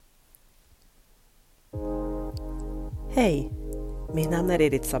Hej, mitt namn är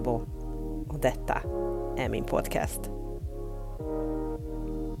Edith Sabo och detta är min podcast.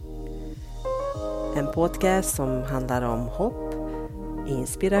 En podcast som handlar om hopp,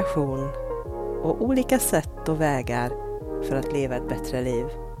 inspiration och olika sätt och vägar för att leva ett bättre liv.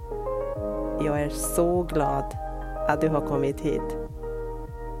 Jag är så glad att du har kommit hit.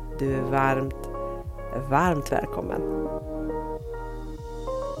 Du är varmt välkommen.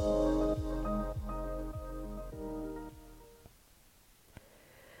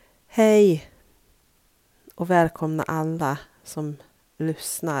 Hej och välkomna alla som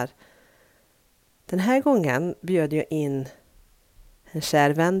lyssnar. Den här gången bjöd jag in en kär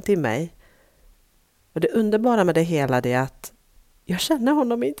vän till mig. Och det underbara med det hela är att jag känner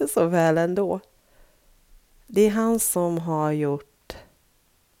honom inte så väl ändå. Det är han som har gjort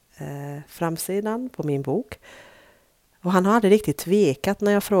framsidan på min bok. Och han har aldrig riktigt tvekat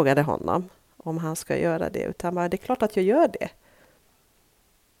när jag frågade honom om han ska göra det. Utan bara, det är klart att jag gör det.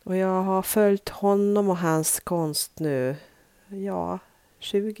 Och jag har följt honom och hans konst nu,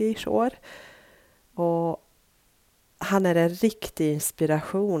 20 år. Och han är en riktig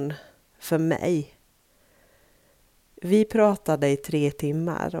inspiration för mig. Vi pratade i 3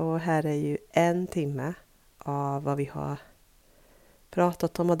 timmar och här är ju 1 timme av vad vi har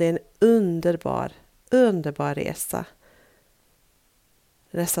pratat om. Och det är en underbar resa.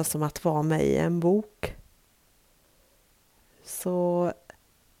 Nästan som att vara med i en bok. Så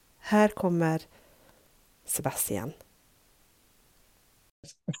här kommer Sébastien.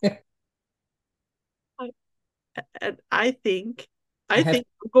 And I think I'm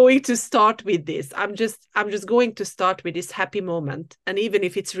going to start with this. I'm just going to start with this happy moment. And even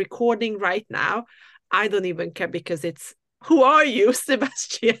if it's recording right now, I don't even care because it's who are you,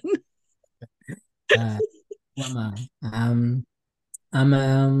 Sebastian? Well,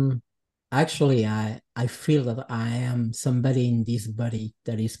 I'm actually I feel that I am somebody in this body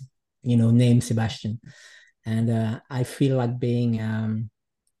that is named Sebastian, and I feel like being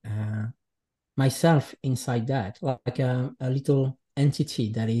myself inside that, like a little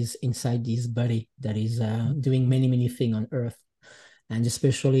entity that is inside this body that is doing many things on earth. And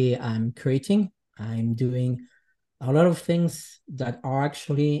especially I'm doing a lot of things that are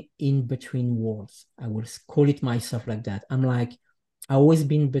actually in between worlds. I will call it myself like that. I've always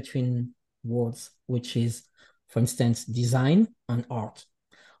been between worlds, which is, for instance, design and art,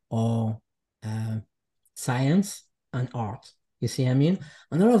 or science and art. You see what I mean?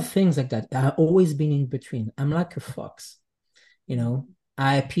 A lot of things like that. I've always been in between. I'm like a fox,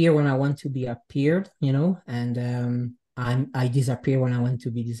 I appear when I want to be appeared, and I disappear when I want to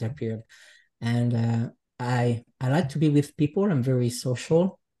be disappeared. And I like to be with people. I'm very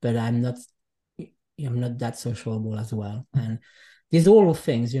social, but I'm not that sociable as well. And these are all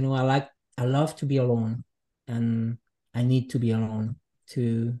things, I love to be alone, and I need to be alone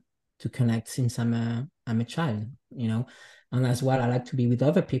to connect, since I'm a child, and as well I like to be with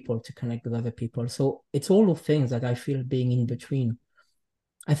other people to connect with other people. So it's all the things that I feel being in between.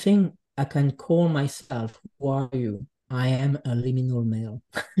 I think I can call myself, who are you? I am a liminal male.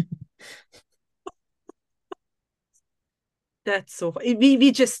 That's so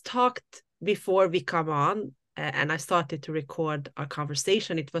we just talked before we come on, and I started to record our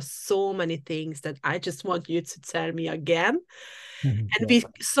conversation. It was so many things that I just want you to tell me again. And we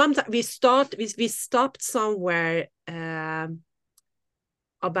stopped somewhere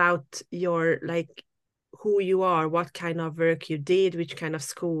about your, like, who you are, what kind of work you did, which kind of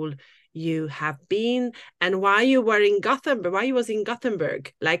school you have been, and why you was in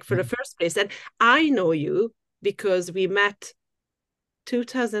Gothenburg, like, for the first place. And I know you because we met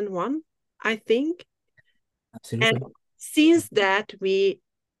 2001, I think. Absolutely. And since that, we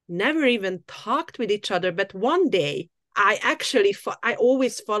never even talked with each other. But one day, I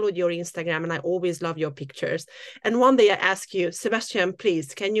always followed your Instagram and I always love your pictures. And one day I asked you, Sebastian,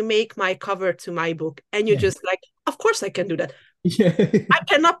 please, can you make my cover to my book? And you just like, of course I can do that. Yeah. I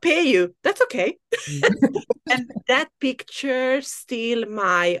cannot pay you. That's okay. And that picture still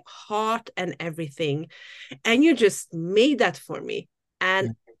my heart and everything. And you just made that for me.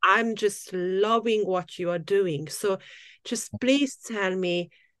 And I'm just loving what you are doing. So just please tell me,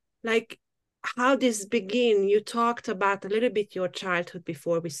 like, how this began. You talked about a little bit your childhood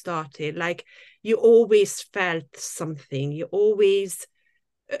before we started. Like, you always felt something. You always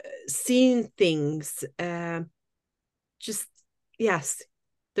seen things. Yes,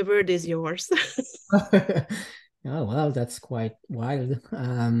 the word is yours. Oh, well, that's quite wild.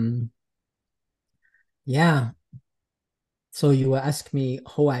 Yeah. So you asked me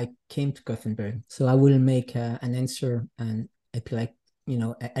how I came to Gothenburg. So I will make an answer, and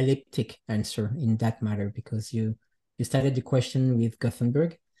elliptic answer in that matter, because you You started the question with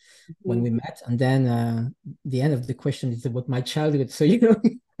Gothenburg when we met, and then the end of the question is about my childhood. So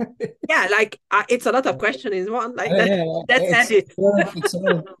Yeah, like it's a lot of questions in one. Like that. yeah, That's it. it's a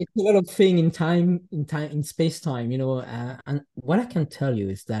lot of thing in time, in space time. And what I can tell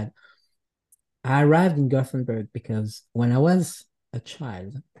you is that I arrived in Gothenburg because when I was a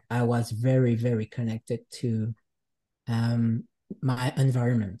child, I was very, very connected to um, my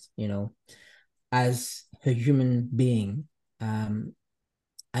environment. As a human being,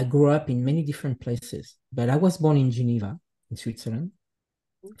 I grew up in many different places, but I was born in Geneva, in Switzerland,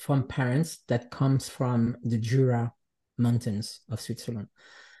 from parents that comes from the Jura Mountains of Switzerland.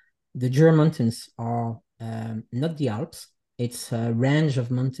 The Jura Mountains are not the Alps. It's a range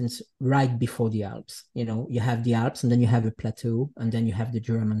of mountains right before the Alps. You have the Alps, and then you have a plateau, and then you have the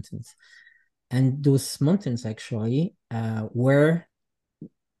Jura Mountains. And those mountains actually were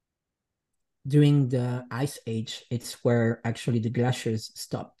during the ice age. It's where actually the glaciers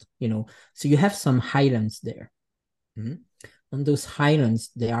stopped. So you have some highlands there. On those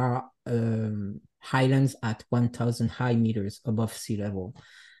highlands, there are highlands at 1,000 high meters above sea level.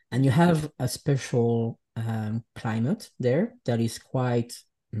 And you have a special climate there that is quite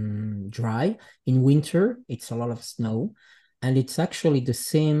dry. In winter, it's a lot of snow. And it's actually the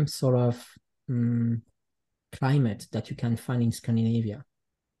same sort of climate that you can find in Scandinavia.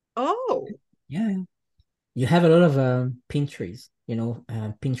 Oh. Yeah. You have a lot of pine trees,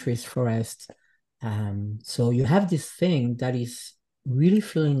 pine trees forest. So you have this thing that is really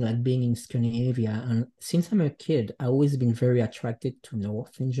feeling like being in Scandinavia. And since I'm a kid, I've always been very attracted to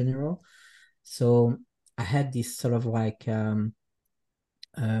North in general. So I had this sort of like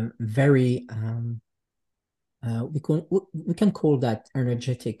very we can call that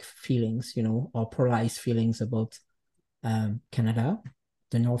energetic feelings, or polarized feelings about Canada,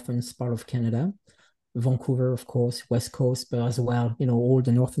 the northern part of Canada, Vancouver, of course, West Coast, but as well, all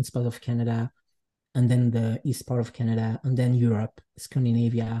the northern part of Canada, and then the east part of Canada, and then Europe,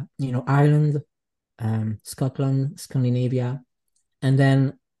 Scandinavia, Ireland, Scotland, Scandinavia, and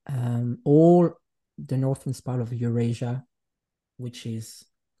then all the northern part of Eurasia, which is,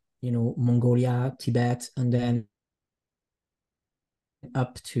 Mongolia, Tibet, and then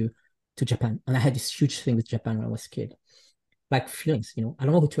up to Japan. And I had this huge thing with Japan when I was a kid. Like feelings, I don't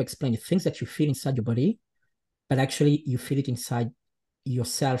know how to explain it. Things that you feel inside your body, but actually you feel it inside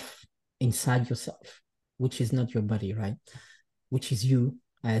yourself, which is not your body, right? Which is you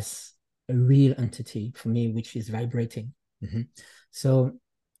as a real entity for me, which is vibrating. So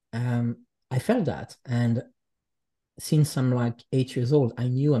I felt that. And since I'm like 8 years old, I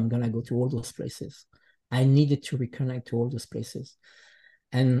knew I'm going to go to all those places. I needed to reconnect to all those places.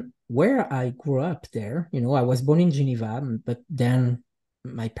 And where I grew up there, I was born in Geneva, but then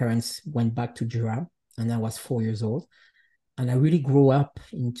my parents went back to Jura, and I was 4 years old. And I really grew up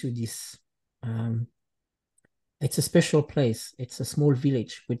into this. It's a special place. It's a small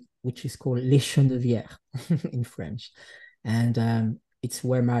village which is called Les Chenevières in French. And it's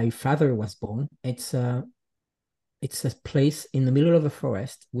where my father was born. It's a place in the middle of a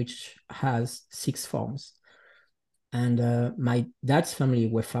forest which has 6 farms. And my dad's family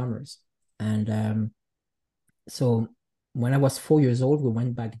were farmers. And so when I was 4 years old, we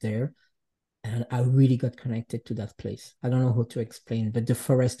went back there, and I really got connected to that place. I don't know how to explain, but the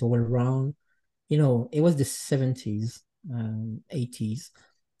forest all around, it was the 70s, 80s.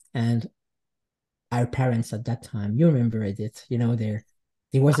 And our parents at that time, you remember it,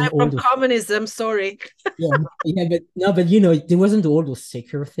 there wasn't all those communism, sorry. but there wasn't all those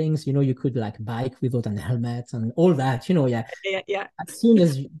secure things, you could like bike without an helmet and all that, yeah. As soon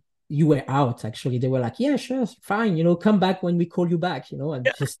as you were out, actually, they were like, yeah, sure, fine, come back when we call you back, and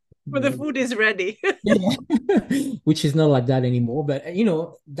just when the food is ready. Which is not like that anymore, but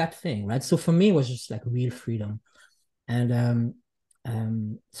that thing, right? So for me, it was just like real freedom. And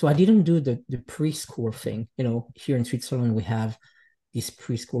so I didn't do the preschool thing. Here in Switzerland, we have this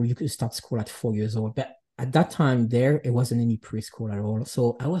preschool. You could start school at 4 years old, but at that time there, it wasn't any preschool at all.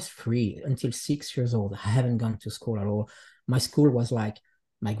 So I was free until 6 years old. I haven't gone to school at all. My school was like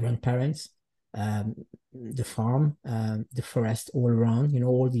my grandparents, the farm, the forest all around,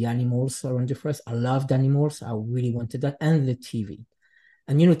 all the animals around the forest. I loved animals. I really wanted that. And the TV.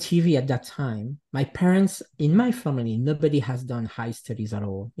 And, TV at that time, my parents, in my family, nobody has done high studies at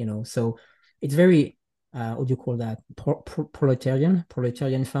all, So it's very, what do you call that?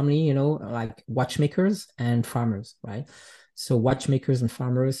 Proletarian family, like watchmakers and farmers, right? So watchmakers and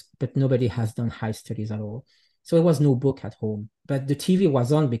farmers, but nobody has done high studies at all. So there was no book at home, but the TV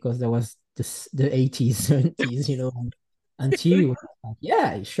was on because there was the 80s, 70s, until like,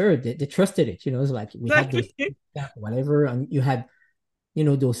 yeah, sure, they trusted it. You know, it's like we had those Exactly. whatever, and you had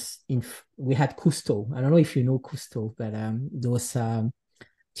those we had Cousteau. I don't know if you know Cousteau, but those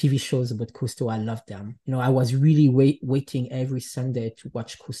TV shows about Cousteau, I loved them. You know, I was really waiting every Sunday to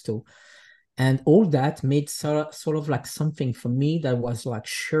watch Cousteau. And all that made sort of like something for me that was like,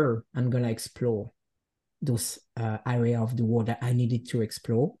 sure, I'm going to explore those area of the world that I needed to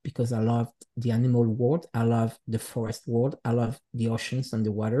explore because I loved the animal world. I love the forest world. I love the oceans and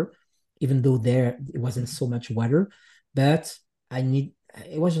the water, even though there it wasn't so much water. But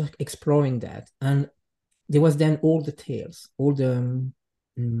it was like exploring that. And there was then all the tales, all the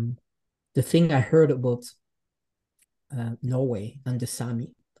thing I heard about Norway and the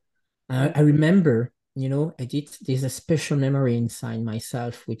Sami. I remember, there's a special memory inside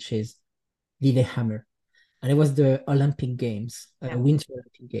myself, which is Lillehammer. And it was the Olympic Games, Yeah. Winter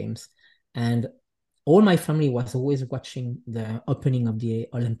Olympic Games. And all my family was always watching the opening of the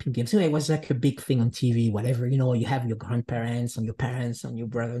Olympic Games. So it was like a big thing on TV, whatever. You have your grandparents and your parents and your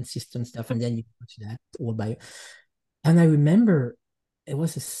brother and sister and stuff, and then you watch that all by. And I remember it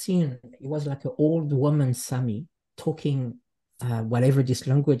was a scene. It was like an old woman, Sami, talking whatever this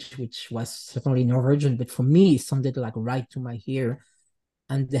language, which was certainly Norwegian, but for me, it sounded like right to my ear.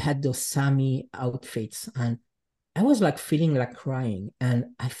 And they had those Sami outfits, and I was like feeling like crying, and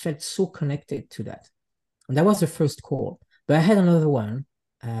I felt so connected to that. And that was the first call. But I had another one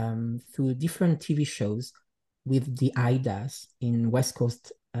through different TV shows with the Idas in West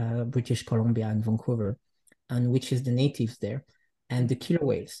Coast, British Columbia and Vancouver, and which is the natives there. And the killer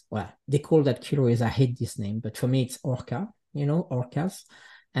whales. Well, they call that killer whales. I hate this name, but for me, it's orca, orcas.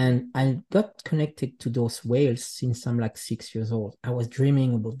 And I got connected to those whales since I'm like 6 years old. I was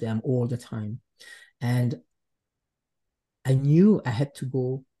dreaming about them all the time. And I knew I had to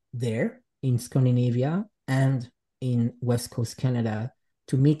go there in Scandinavia and in West Coast Canada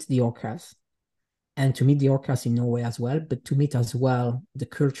to meet the orcas and to meet the orcas in Norway as well, but to meet as well the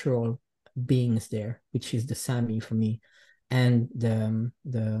cultural beings there, which is the Sami for me, and the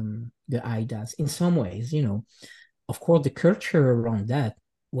Idas. In some ways, of course, the culture around that,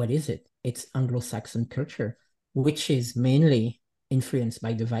 what is it? It's Anglo-Saxon culture, which is mainly influenced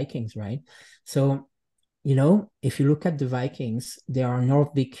by the Vikings, right? So, if you look at the Vikings, there are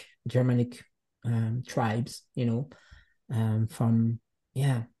Nordic Germanic tribes, from,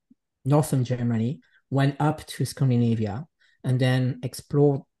 yeah, northern Germany, went up to Scandinavia and then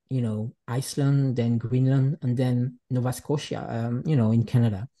explored, Iceland, then Greenland, and then Nova Scotia, in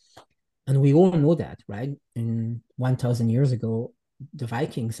Canada. And we all know that, right? In 1,000 years ago, the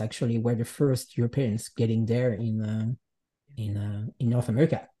Vikings actually were the first Europeans getting there in North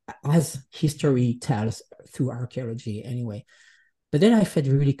America, as history tells through archaeology anyway. But then I felt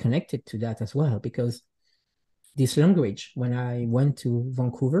really connected to that as well, because this language, when I went to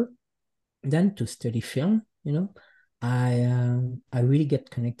Vancouver, then to study film, I really get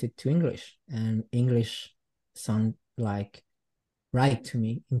connected to English, and English sound like right to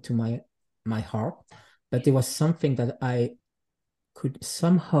me, into my heart. But there was something that I could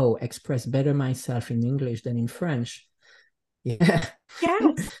somehow express better myself in English than in French. Yeah.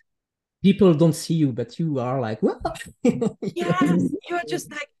 Yes. People don't see you, but you are like, well, Yes. You're just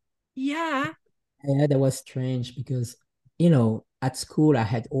like, yeah. yeah, that was strange because, at school I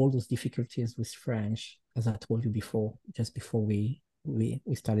had all those difficulties with French, as I told you before, just before we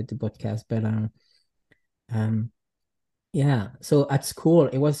started the podcast. But yeah, so at school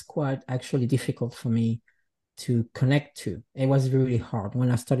it was quite actually difficult for me to connect to. It was really hard.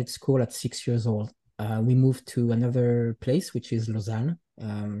 When I started school at 6 years old, we moved to another place, which is Lausanne.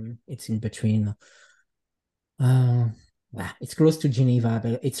 It's in between. It's close to Geneva,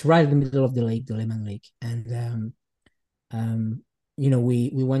 but it's right in the middle of the lake, the Leman Lake. And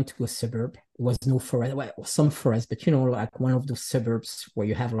we went to a suburb. It was no forest, well, some forest, but like one of those suburbs where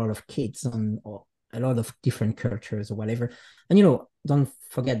you have a lot of kids or a lot of different cultures or whatever. And don't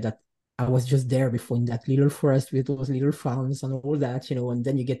forget that I was just there before in that little forest with those little farms and all that, and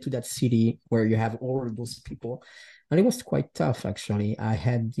then you get to that city where you have all those people. And it was quite tough, actually. I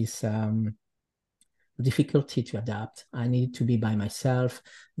had this difficulty to adapt. I needed to be by myself.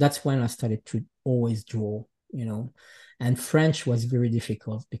 That's when I started to always draw, and French was very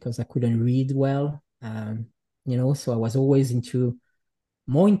difficult because I couldn't read well, so I was always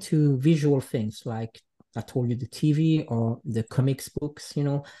more into visual things, like I told you, the TV or the comics books,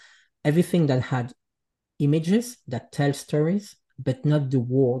 everything that had images that tell stories, but not the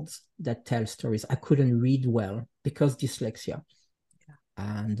words that tell stories. I couldn't read well because dyslexia.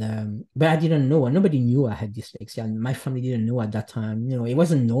 And but I didn't know, and nobody knew I had dyslexia, and my family didn't know at that time. It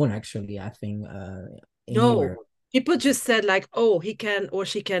wasn't known, actually, I think, No, anywhere. People just said like, oh, he can or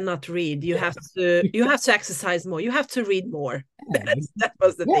she cannot read. You have to exercise more. You have to read more. That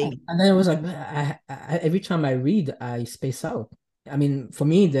was the Yeah, thing. and then it was like every time I read, I space out. I mean, for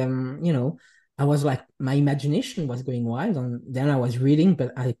me, then I was like my imagination was going wild, and then I was reading,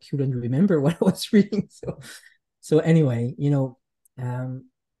 but I couldn't remember what I was reading. So anyway, um,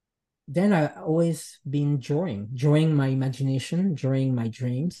 then I always been drawing my imagination, drawing my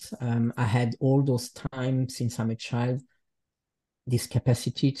dreams. I had all those times since I'm a child, this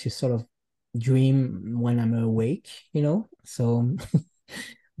capacity to sort of dream when I'm awake, So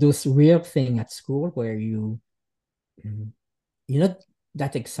those weird thing at school where you're not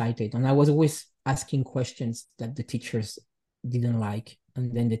that excited. And I was always asking questions that the teachers didn't like.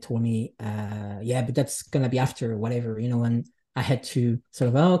 And then they told me, yeah, but that's gonna be after whatever, and I had to sort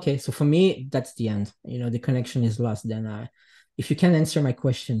of, oh, okay. So for me, that's the end. The connection is lost. Then if you can't answer my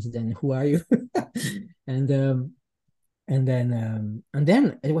questions, then who are you? and and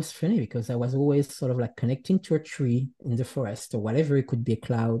then it was funny because I was always sort of like connecting to a tree in the forest or whatever. It could be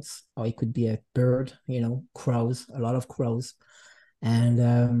clouds or it could be a bird, crows, a lot of crows. And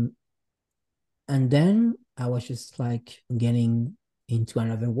then I was just like getting into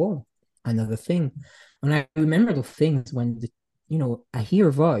another world, another thing. And I remember the things when I hear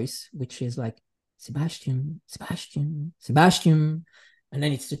a voice which is like Sebastian, Sebastian, Sebastian. And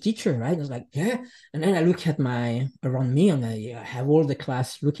then it's the teacher, right? I was like, yeah. And then I look at around me and I have all the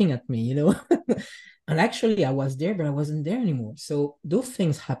class looking at me, And actually I was there, but I wasn't there anymore. So those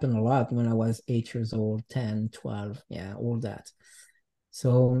things happen a lot when I was 8 years old, 10, 12, yeah, all that.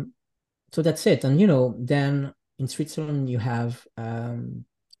 So that's it. And then in Switzerland you have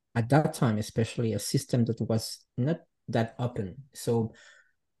at that time especially a system that was not that open. So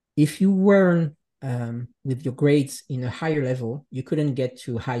if you weren't with your grades in a higher level, you couldn't get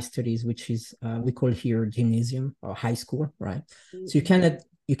to high studies, which is we call here gymnasium or high school, right? So you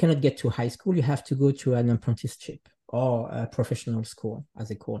cannot get to high school. You have to go to an apprenticeship or a professional school, as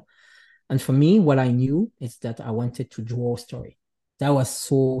they call. And for me, what I knew is that I wanted to draw a story. That was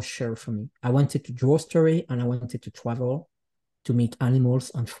so sure for me. I wanted to draw a story and I wanted to travel to meet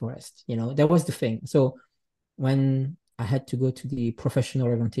animals and forest. That was the thing. So when I had to go to the professional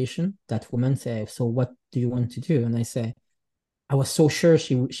orientation, that woman said, so what do you want to do? And I said, I was so sure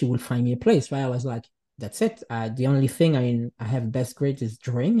she would find me a place, right? I was like, that's it. The only thing I have best grade is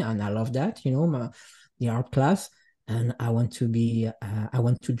drawing, and I love that, the art class. And I want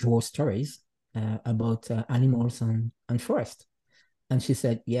to draw stories about animals and forest. And she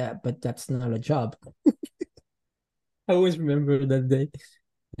said, yeah, but that's not a job. I always remember that day.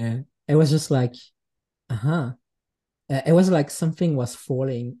 Yeah. It was just like, uh-huh. It was like something was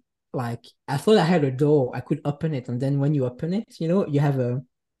falling. Like I thought I had a door, I could open it, and then when you open it, you have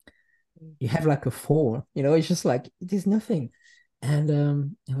like a fall. It's just like there's nothing.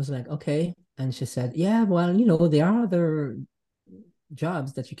 And I was like, okay. And she said, yeah, well, there are other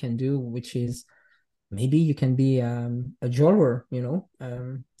jobs that you can do, which is maybe you can be a jeweler,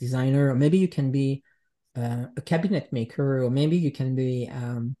 designer, or maybe you can be a cabinet maker, or maybe you can be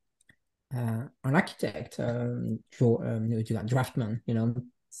an architect, draftsman,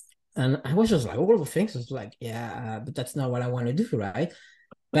 And I was just like, all the things was like, yeah, but that's not what I want to do, right?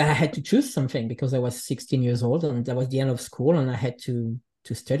 But I had to choose something because I was 16 years old and that was the end of school, and I had to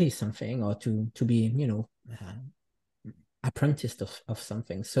study something or to be, apprenticed of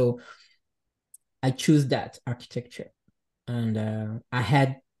something. So I choose that architecture, and I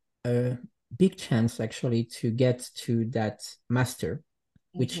had a big chance actually to get to that master,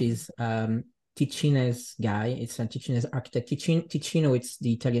 which is Ticino's guy. It's a Ticino's architect. Ticino, it's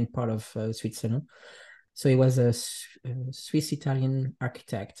the Italian part of Switzerland. So he was a Swiss-Italian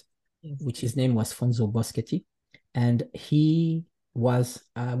architect, which his name was Fonzo Boschetti. And he was,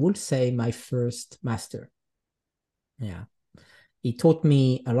 I would say, my first master. Yeah. He taught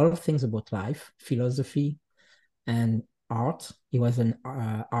me a lot of things about life, philosophy, and art. He was an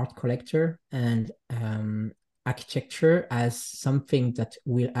art collector, and architecture as something that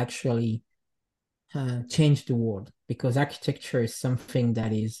will actually change the world, because architecture is something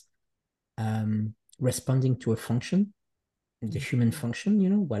that is responding to a function, the human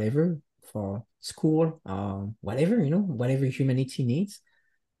function, whatever, for school, whatever, whatever humanity needs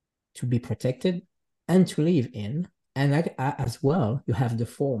to be protected and to live in. And as well, you have the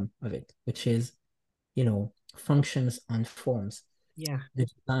form of it, which is, functions and forms. Yeah. The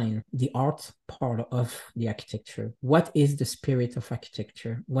design, the art part of the architecture. What is the spirit of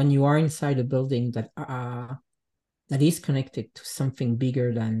architecture? When you are inside a building that is connected to something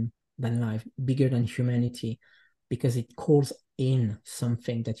bigger than life, bigger than humanity, because it calls in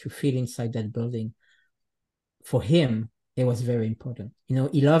something that you feel inside that building. for him, it was very important.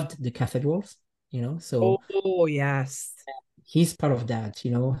 He loved the cathedrals, so Oh, yes. he's part of that,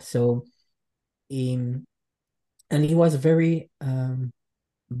 so in and he was very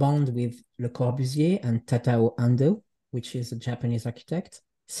bond with Le Corbusier and Tatao Ando, which is a Japanese architect,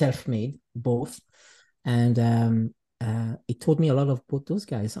 self-made, both. And he taught me a lot of both those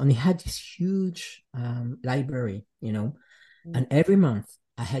guys. And he had this huge library, and every month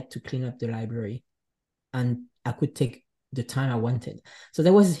I had to clean up the library and I could take the time I wanted. So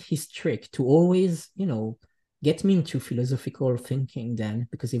that was his trick to always, get me into philosophical thinking then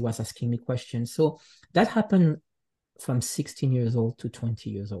because he was asking me questions. So that happened from 16 years old to 20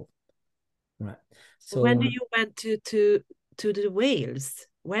 years old. Right. So When do you went to the Wales?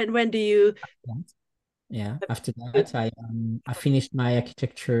 When do you? yeah, after that I finished my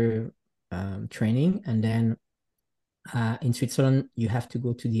architecture training, and then in Switzerland you have to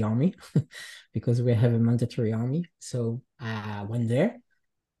go to the army because we have a mandatory army. So I went there,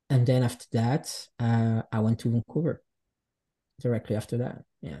 and then after that I went to Vancouver directly after that.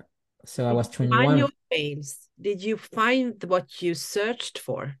 Yeah. So I Did was you find 21. your Wales? Did you find what you searched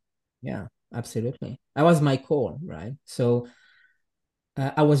for? Yeah, absolutely. That was my call, right? So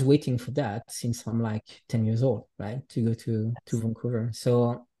I was waiting for that since I'm like 10 years old, right? To go to Vancouver.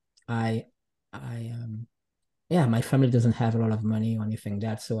 So I I yeah, my family doesn't have a lot of money or anything like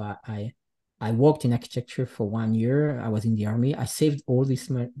that. So I worked in architecture for 1 year. I was in the army. I saved all this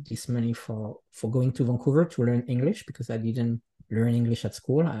money for going to Vancouver to learn English because I didn't learn English at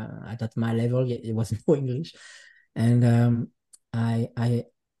school. At my level, it wasn't no English. And I I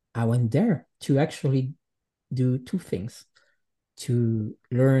I went there to actually do two things: to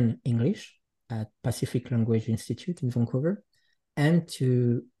learn English at Pacific Language Institute in Vancouver, and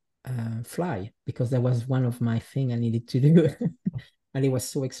to fly because that was one of my thing I needed to do. And it was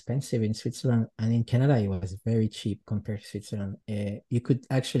so expensive in Switzerland, and in Canada it was very cheap compared to Switzerland. You could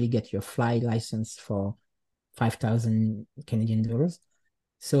actually get your fly license for 5,000 Canadian dollars.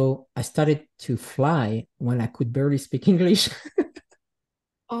 So I started to fly when I could barely speak English.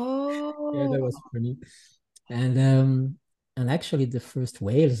 Yeah, Oh, that was funny. And actually the first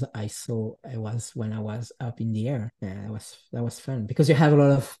whales I saw it was when I was up in the air. Yeah, that was fun because you have a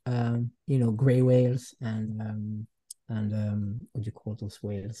lot of gray whales and what do you call those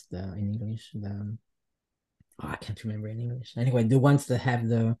whales in English? I can't remember in English. Anyway, the ones that have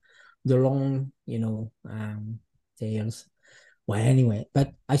the long, tails. Well, anyway,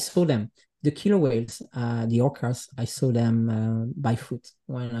 but I saw them. The killer whales, the orcas, I saw them by foot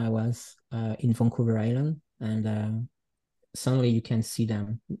when I was in Vancouver Island, and suddenly you can see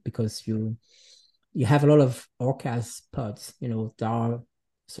them because you have a lot of orcas pods, that are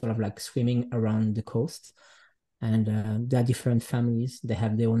sort of like swimming around the coast, and there are different families. They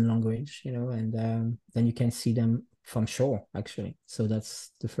have their own language, and then you can see them from shore actually. So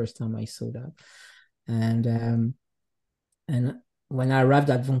that's the first time I saw that, and when I arrived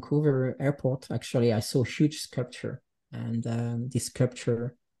at Vancouver airport, actually, I saw a huge sculpture, and this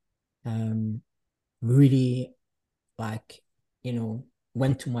sculpture really, like,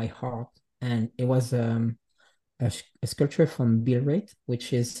 went to my heart. And it was a sculpture from Bill Rate,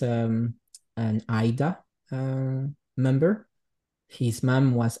 which is an AIDA member. His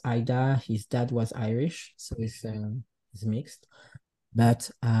mom was AIDA, his dad was Irish, so he's mixed.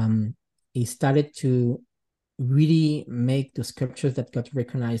 But he started to really make the sculptures that got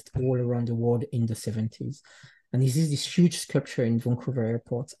recognized all around the world in the 70s. And this is this huge sculpture in Vancouver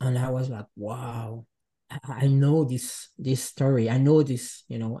airport. And I was like, wow, I know this story. I know this,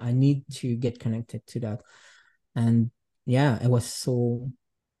 I need to get connected to that. And yeah, it was so,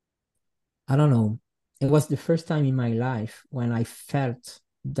 I don't know. It was the first time in my life when I felt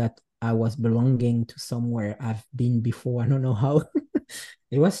that I was belonging to somewhere I've been before. I don't know how.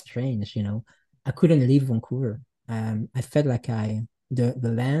 It was strange, I couldn't leave Vancouver. I felt like the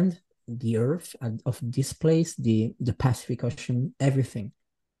land, the earth of this place, the Pacific Ocean, everything,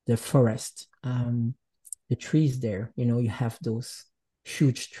 the forest, the trees there. You have those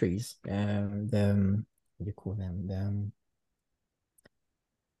huge trees. What do you call them?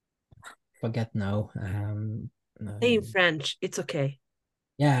 Forget now. say in French. It's okay.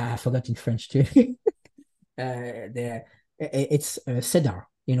 Yeah, I forgot in French too. It's cedar,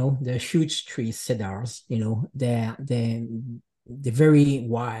 the huge trees, cedars, they're very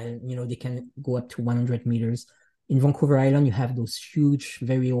wild, they can go up to 100 meters. In Vancouver Island, you have those huge,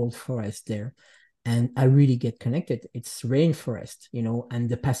 very old forests there. And I really get connected. It's rainforest, and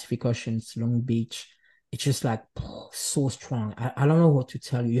the Pacific Ocean's Long Beach. It's just like so strong. I don't know what to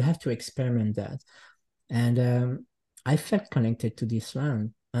tell you. You have to experiment that. And I felt connected to this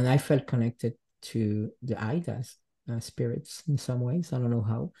land, and I felt connected to the Idas spirits in some ways. I don't know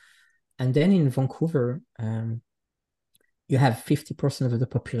how. And then in Vancouver, you have 50% of the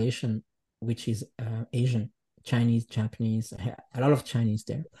population, which is Asian, Chinese, Japanese, a lot of Chinese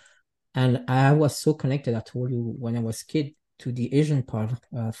there. And I was so connected, I told you, when I was a kid, to the Asian part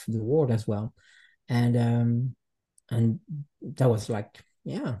of the world as well. And that was like,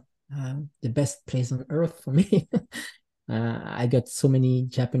 yeah, the best place on earth for me. I got so many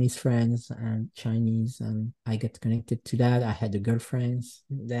Japanese friends and Chinese, and I got connected to that. I had a girlfriend,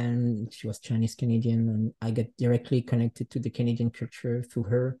 then she was Chinese Canadian, and I got directly connected to the Canadian culture through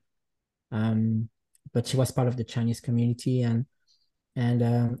her. But she was part of the Chinese community, and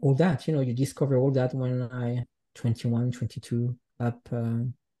all that, you discover all that when I 21, 22, up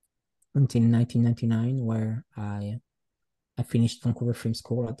until 1999, where I finished Vancouver Film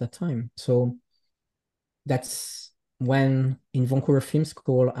School at that time. So that's when in Vancouver Film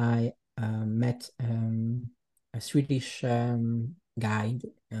School I met a Swedish guide,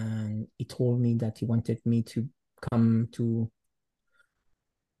 and he told me that he wanted me to come to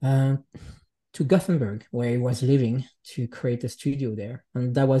Gothenburg, where he was living, to create a studio there.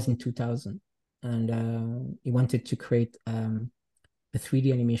 And that was in 2000. And he wanted to create a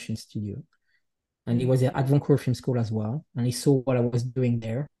 3D animation studio. And he was at Vancouver Film School as well. And he saw what I was doing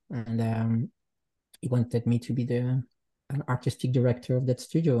there. And he wanted me to be the artistic director of that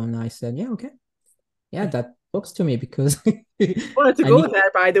studio. And I said, yeah, okay. Yeah, that talks to me, because I wanted to go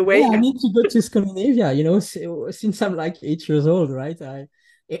there, by the way. Yeah, I need to go to Scandinavia, since I'm like 8 years old, right?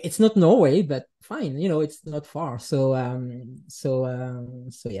 It's not Norway, but fine, it's not far. So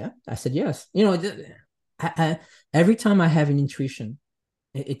yeah, I said yes. Every time I have an intuition,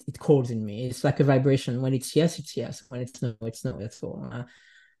 it calls in me. It's like a vibration. When it's yes, it's yes. When it's no, it's no. That's all.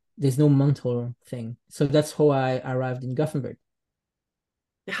 There's no mental thing. So that's how I arrived in Gothenburg.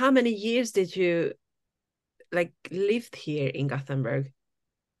 How many years did you lived here in Gothenburg?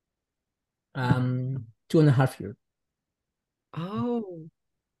 2.5 years. Oh.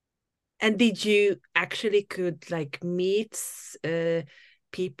 And did you actually could meet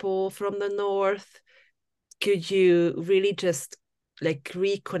people from the north? Could you really just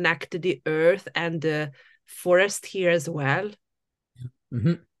reconnect the earth and the forest here as well?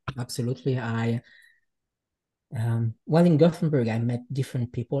 Mm-hmm. Absolutely. Well, in Gothenburg, I met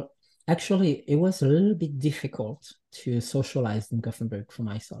different people. Actually, it was a little bit difficult to socialize in Gothenburg for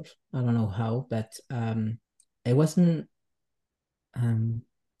myself. I don't know how, but it wasn't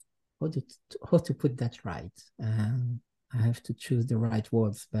how to put that right. I have to choose the right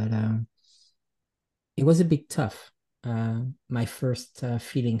words, but it was a bit tough. My first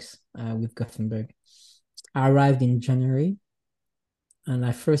feelings with Gothenburg. I arrived in January, and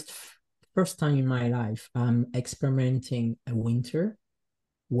I first time in my life I'm experimenting a winter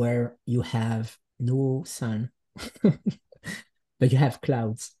where you have no sun, but you have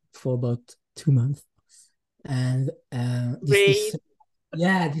clouds for about 2 months, and this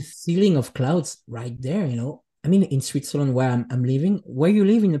ceiling of clouds right there. I mean, in Switzerland, where I'm living, where you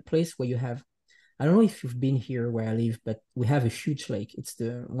live in a place where you have, I don't know if you've been here where I live, but we have a huge lake. It's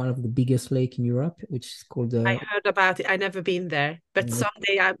one of the biggest lake in Europe, which is called I heard about it. I never been there, but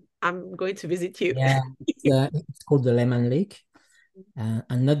someday I'm going to visit you. Yeah, it's called the Lehman Lake,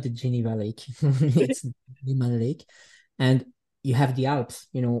 and not the Geneva Lake. It's the Lehman Lake, and you have the Alps,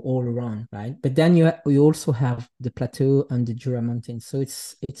 all around, right? But then you also have the plateau and the Jura Mountains. So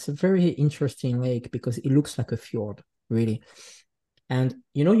it's a very interesting lake because it looks like a fjord, really. And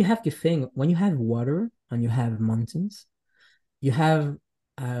you have the thing, when you have water and you have mountains, you have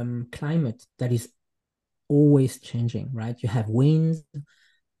climate that is always changing, right? You have winds,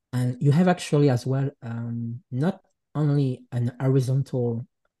 and you have actually as well not only an horizontal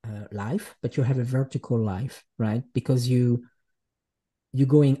life, but you have a vertical life, right? Because you're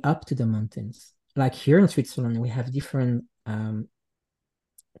going up to the mountains. Like here in Switzerland, we have different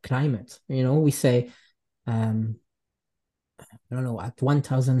climates. We say I don't know, at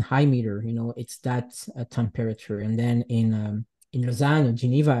 1,000 high meter, it's that temperature. And then in Lausanne or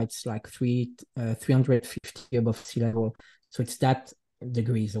Geneva, it's like 350 above sea level. So it's that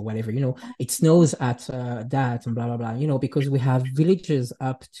degrees or whatever, it snows at that and blah, blah, blah, because we have villages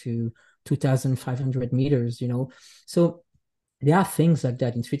up to 2,500 meters, So there are things like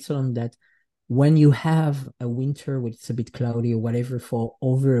that in Switzerland that when you have a winter where it's a bit cloudy or whatever for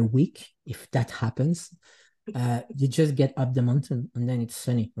over a week, if that happens, you just get up the mountain and then it's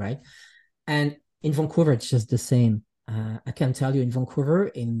sunny, right? And in Vancouver, it's just the same. I can tell you in Vancouver,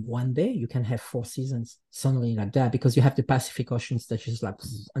 in one day, you can have 4 seasons, suddenly like that, because you have the Pacific Oceans that just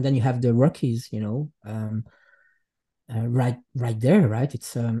and then you have the Rockies, right there, right?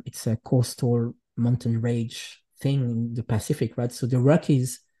 It's a coastal mountain range thing in the Pacific, right? So the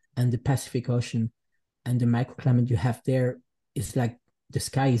Rockies and the Pacific Ocean and the microclimate you have there is like the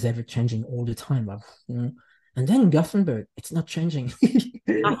sky is ever changing all the time, like, you know. And then in Gothenburg, it's not changing.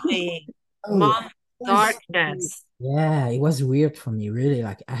 Nothing. Oh, Month it was, darkness. yeah, it was weird for me, really.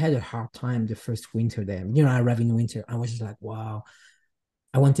 Like I had a hard time the first winter there. You know, I arrived in winter. I was just like, wow.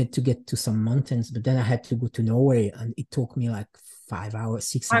 I wanted to get to some mountains, but then I had to go to Norway, and it took me like 5 hours,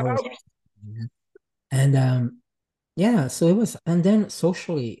 6 hours. 5 hours. And yeah, so it was, and then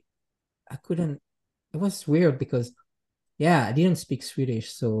socially, I couldn't, it was weird because, yeah, I didn't speak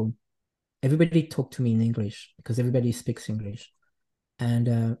Swedish. So everybody talked to me in English because everybody speaks English.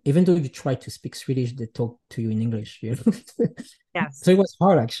 And even though you try to speak Swedish, they talk to you in English, you know? Yes. So it was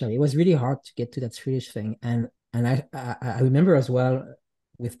hard, actually. It was really hard to get to that Swedish thing. And I remember as well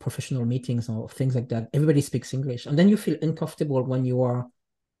with professional meetings or things like that, everybody speaks English. And then you feel uncomfortable when you are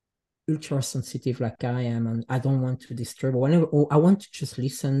ultra sensitive like I am, and I don't want to disturb, or I want to just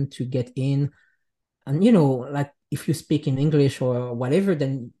listen to get in. And you know, like if you speak in English or whatever,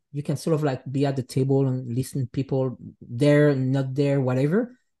 then you can sort of like be at the table and listen to people there, not there,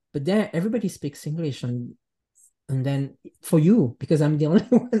 whatever. But there, everybody speaks English, and then for you, because I'm the only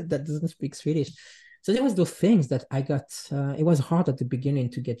one that doesn't speak Swedish. So there was those things that I got. It was hard at the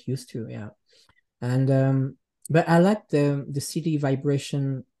beginning to get used to, yeah. And but I like the city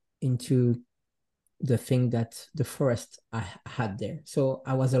vibration into the thing that the forest I had there. So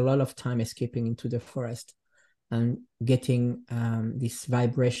I was a lot of time escaping into the forest and getting this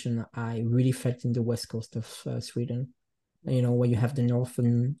vibration I really felt in the west coast of Sweden. You know, where you have the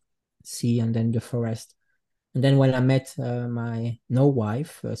northern sea and then the forest. And then when I met my no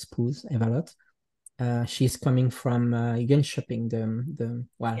wife, spouse, Evalot, she's coming from Jönköping, the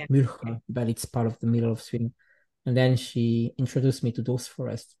well, Yes. Mullsjö, but it's part of the middle of Sweden. And then she introduced me to those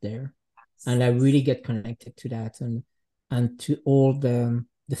forests there, and I really get connected to that and to all the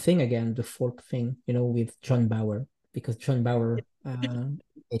thing again, the folk thing, you know, with John Bauer, because John Bauer,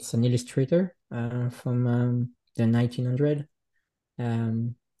 it's an illustrator from the 1900.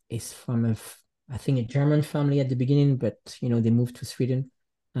 Um, is from I think a German family at the beginning, but you know they moved to Sweden,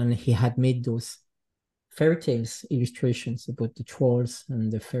 and he had made those fairy tales illustrations about the trolls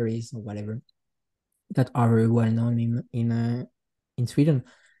and the fairies or whatever that are very well known in Sweden,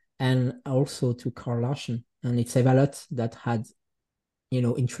 and also to Carl Larsen. And it's Evalot that had, you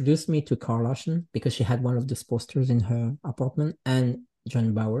know, introduced me to Carl Larsen because she had one of those posters in her apartment, and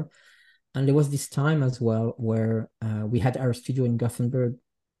John Bauer. And there was this time as well where we had our studio in Gothenburg,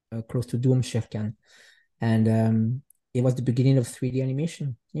 close to Domkyrkan, and it was the beginning of 3D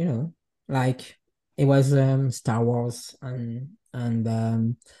animation. You know, like it was Star Wars, and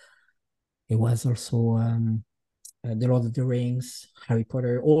it was also The Lord of the Rings, Harry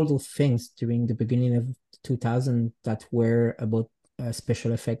Potter, all those things during the beginning of 2000 that were about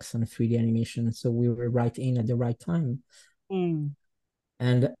special effects and 3D animation. So we were right in at the right time. Mm.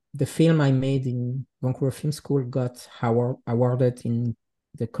 And the film I made in Vancouver Film School got awarded in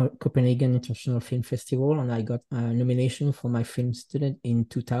the Copenhagen International Film Festival, and I got a nomination for my film student in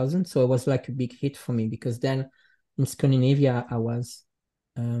 2000. So it was like a big hit for me because then in Scandinavia I was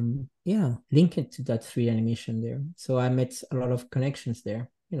yeah, linked to that 3D animation there. So I met a lot of connections there,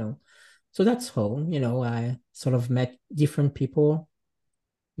 you know. So that's how, you know, I sort of met different people.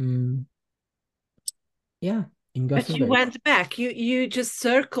 Mm, yeah, in But you Gothenburg. went back. You just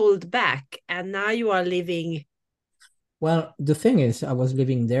circled back, and now you are living. Well, the thing is, I was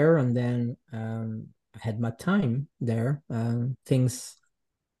living there, and then I had my time there. Things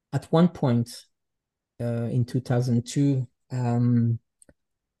at one point in 2002,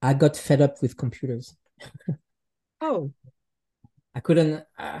 I got fed up with computers. Oh, I couldn't,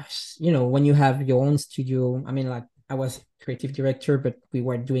 you know, when you have your own studio. I mean, like I was creative director, but we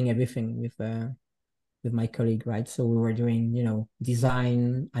were doing everything with my colleague, right? So we were doing, you know,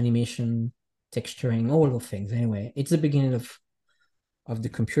 design, animation, texturing, all those things. Anyway, it's the beginning of the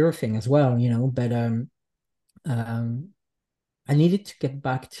computer thing as well, you know. But um, I needed to get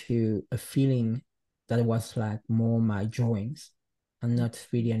back to a feeling that was like more my drawings and not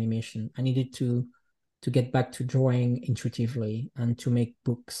 3D animation. I needed to get back to drawing intuitively and to make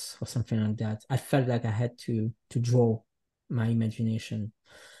books or something like that. I felt like I had to draw my imagination.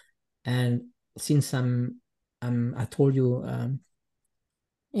 And since I told you,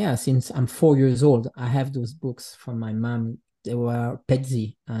 yeah, since I'm 4 years old, I have those books from my mom. They were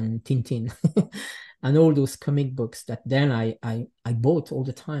Petsy and Tintin and all those comic books that then I bought all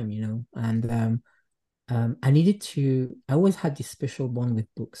the time, you know. And I always had this special bond with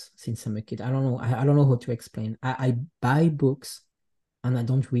books since I'm a kid. I don't know. I don't know how to explain. I buy books and I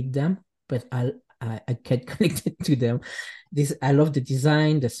don't read them, but I get connected to them. I love the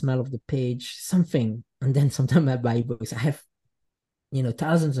design, the smell of the page, something. And then sometimes I buy books. I have,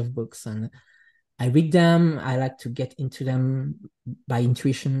 thousands of books and I read them. I like to get into them by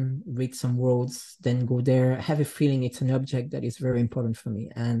intuition, read some words, then go there. I have a feeling it's an object that is very important for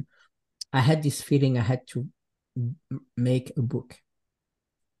me. And I had this feeling I had to make a book.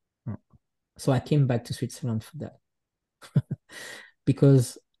 So I came back to Switzerland for that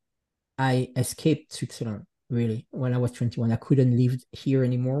because I escaped Switzerland really when I was 21. I couldn't live here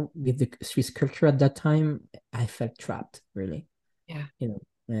anymore with the Swiss culture at that time. I felt trapped really. Yeah.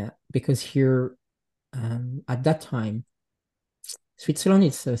 Yeah, because here at that time, Switzerland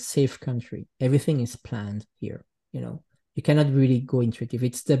is a safe country. Everything is planned here. You cannot really go into it. If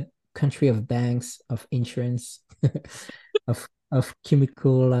it's the country of banks, of insurance, of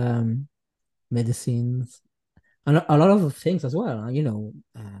chemical medicines, and a lot of things as well.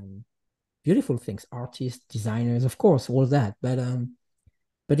 Beautiful things, artists, designers, of course, all that.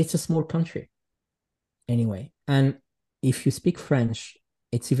 But it's a small country anyway. And if you speak French,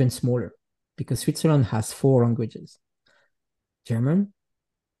 it's even smaller because Switzerland has four languages. German,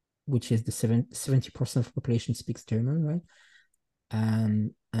 which is the 70% of the population speaks German, right?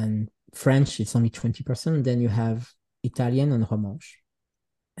 And French, it's only 20%. Then you have Italian and Romansh.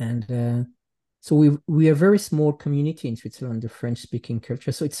 And so we are a very small community in Switzerland, the French-speaking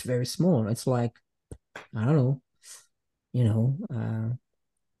culture. So it's very small. It's like, I don't know,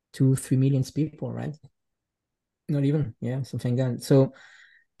 2-3 million people, right? Not even, yeah, something like that. So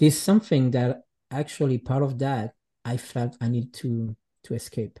there's something that actually part of that I felt I need to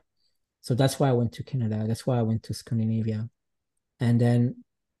escape. So that's why I went to Canada. That's why I went to Scandinavia. And then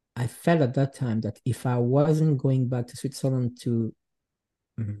I felt at that time that if I wasn't going back to Switzerland to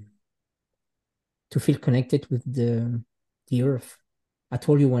feel connected with the earth. I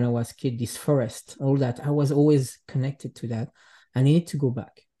told you when I was a kid, this forest, all that, I was always connected to that. I needed to go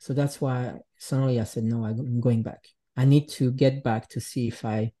back. So that's why suddenly I said, no, I'm going back. I need to get back to see if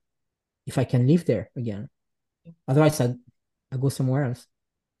I can live there again. Otherwise, I go somewhere else.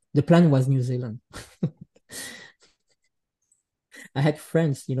 The plan was New Zealand. I had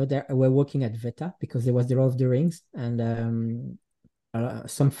friends, that were working at Veta because there was the Lord of the Rings, and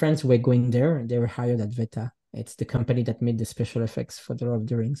some friends were going there and they were hired at Veta. It's the company that made the special effects for the Lord of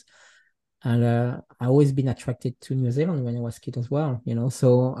the Rings. And I always been attracted to New Zealand when I was a kid as well,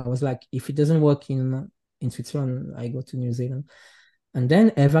 So I was like, if it doesn't work in Switzerland, I go to New Zealand. And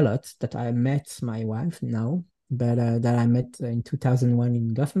then Evalot, that I met my wife now, but that I met in 2001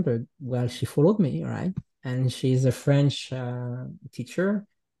 in Gothenburg, well, she followed me, right? And she's a French teacher.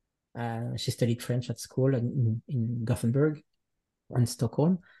 She studied French at school in Gothenburg and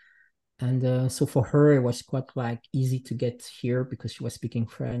Stockholm. And so for her, it was quite like easy to get here because she was speaking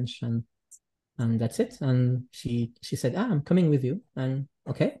French, and that's it. And she said, I'm coming with you. And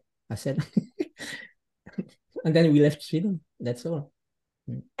okay, I said, and then we left Sweden. That's all.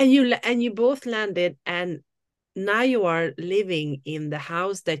 And you both landed, and now you are living in the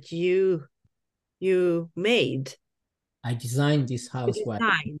house that you made. I designed this house.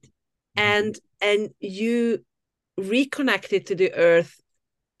 Designed. And you reconnected to the earth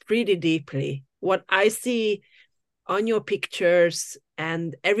pretty deeply. What I see on your pictures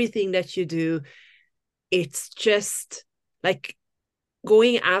and everything that you do, it's just like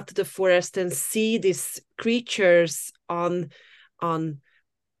going out to the forest and see these creatures on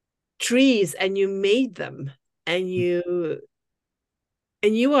trees, and you made them, and you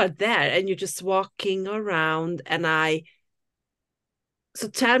are there, and you're just walking around. So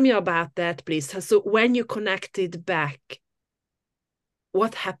tell me about that, please. So when you connected back,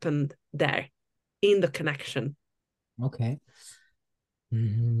 what happened there in the connection? Okay.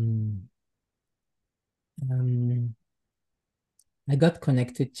 Mm-hmm. I got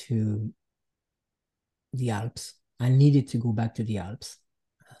connected to the Alps. I needed to go back to the Alps.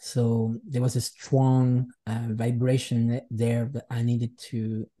 So there was a strong vibration there that I needed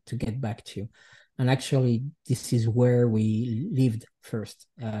to get back to. And actually, this is where we lived first,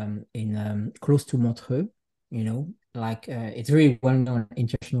 in close to Montreux. It's very well known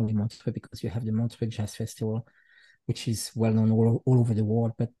internationally in Montreux because you have the Montreux Jazz Festival, which is well known all over the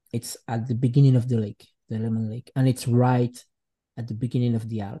world. But it's at the beginning of the lake, the Lemon Lake, and it's right at the beginning of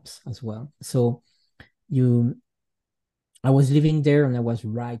the Alps as well. So I was living there and I was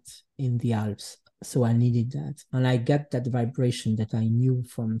right in the Alps. So I needed that. And I got that vibration that I knew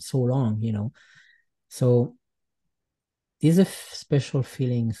from so long. So These are special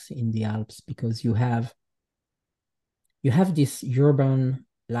feelings in the Alps because you have this urban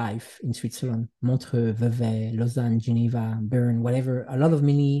life in Switzerland, Montreux, Vevey, Lausanne, Geneva, Bern, whatever. A lot of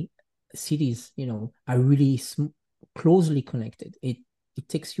many cities, are really closely connected. It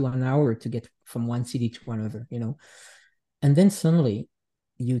takes you an hour to get from one city to another. And then suddenly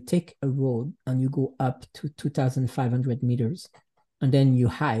you take a road and you go up to 2,500 meters. And then you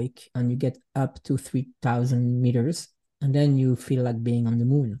hike and you get up to 3,000 meters. And then you feel like being on the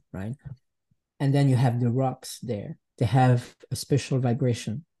moon, right? And then you have the rocks there. They have a special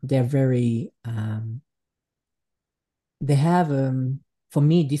vibration. They're very, they have, for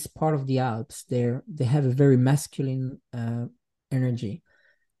me, this part of the Alps, they have a very masculine energy,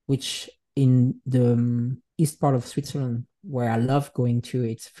 which in the east part of Switzerland, where I love going to,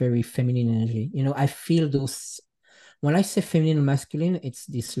 it's very feminine energy. I feel those, when I say feminine and masculine, it's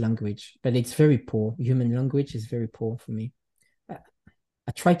this language, but it's very poor. Human language is very poor for me.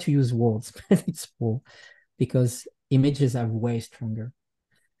 I try to use words, but it's poor because images are way stronger.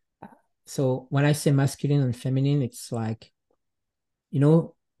 So when I say masculine and feminine, it's like,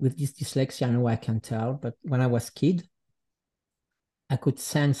 with this dyslexia, I know I can tell, but when I was a kid, I could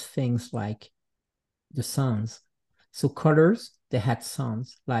sense things like the sounds. So colors, they had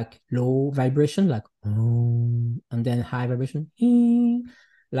sounds like low vibration, like and then high vibration,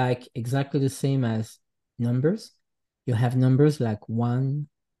 like exactly the same as numbers. You have numbers like 1,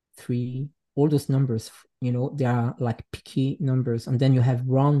 3, all those numbers, they are like picky numbers. And then you have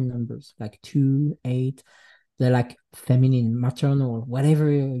round numbers like 2, 8. They're like feminine, maternal, whatever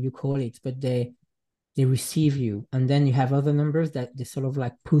you call it, but they receive you. And then you have other numbers that they sort of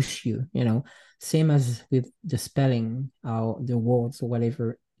like push you, same as with the spelling or the words or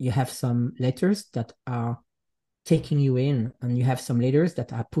whatever. You have some letters that are taking you in, and you have some letters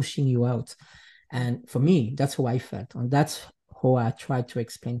that are pushing you out. And for me, that's how I felt. And that's how I try to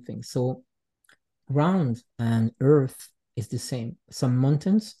explain things. So ground and earth is the same. Some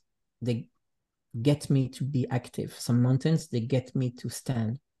mountains, they get me to be active. Some mountains, they get me to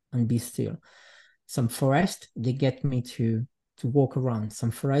stand and be still. Some forest, they get me to walk around.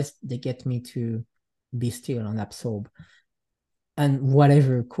 Some forest, they get me to be still and absorb. And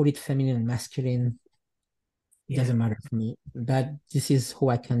whatever, call it feminine and masculine, it doesn't matter for me. But this is how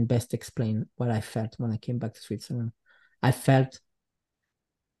I can best explain what I felt when I came back to Switzerland. I felt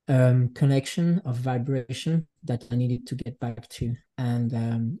connection of vibration that I needed to get back to.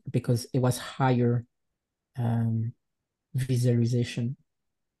 And because it was higher visualization.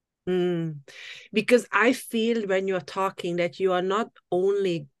 Because I feel when you're talking that you are not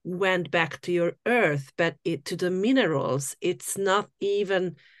only went back to your earth, but to the minerals. It's not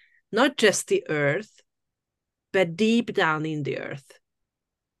just the earth, but deep down in the earth.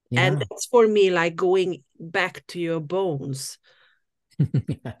 Yeah. And that's for me like going back to your bones.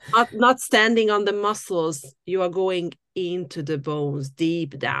 Not standing on the muscles, you are going into the bones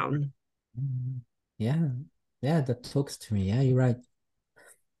deep down. Yeah, that talks to me. Yeah, you're right.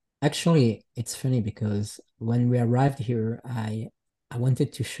 Actually, it's funny because when we arrived here, I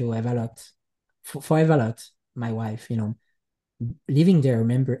wanted to show Evalot, for Evalot, my wife, living there.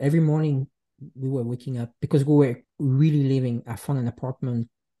 Remember, every morning we were waking up because we were really living. I found an apartment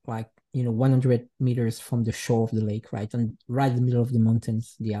like 100 meters from the shore of the lake, right, and right in the middle of the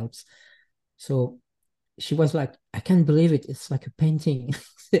mountains, the Alps. So she was like, I can't believe it. It's like a painting.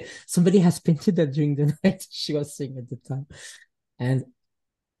 Somebody has painted that during the night, she was saying at the time. And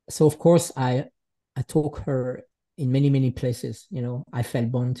so of course I took her in many, many places, I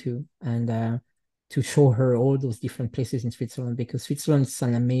felt bound to, and to show her all those different places in Switzerland, because Switzerland is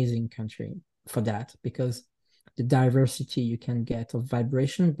an amazing country for that, because the diversity you can get of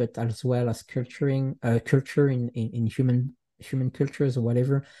vibration, but as well as culture in human cultures or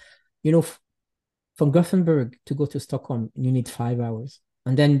whatever. From Gothenburg to go to Stockholm, you need 5 hours.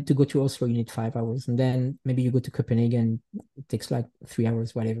 And then to go to Oslo, you need 5 hours. And then maybe you go to Copenhagen, it takes like 3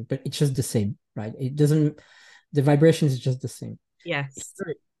 hours, whatever. But it's just the same, right? The vibration is just the same. Yes.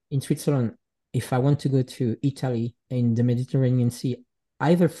 In Switzerland, if I want to go to Italy in the Mediterranean Sea,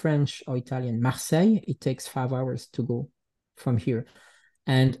 either French or Italian, Marseille, it takes 5 hours to go from here.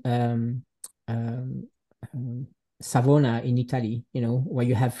 And Savona in Italy, where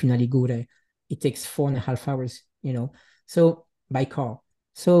you have Finale Ligure, it takes 4.5 hours, so by car.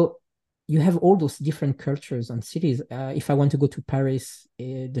 So you have all those different cultures and cities. If I want to go to Paris,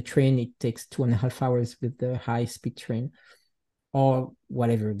 the train, it takes 2.5 hours with the high-speed train, or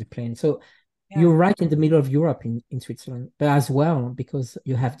whatever, the plane. So you're right in the middle of Europe in Switzerland, but as well, because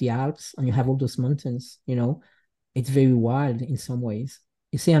you have the Alps and you have all those mountains, it's very wild in some ways.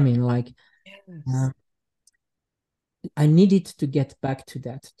 You see, I mean, like, yes. I needed to get back to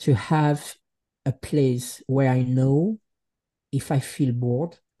that, to have a place where I know if I feel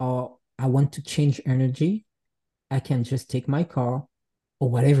bored or I want to change energy, I can just take my car or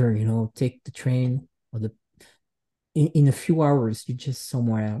whatever, take the train or in a few hours, you're just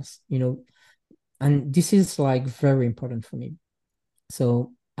somewhere else. And this is like very important for me.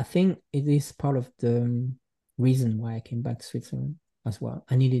 So I think it is part of the reason why I came back to Switzerland as well.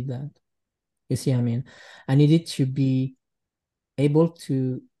 I needed that. You see what I mean? I needed to be able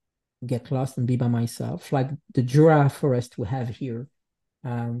to get lost and be by myself, like the Jura forest we have here.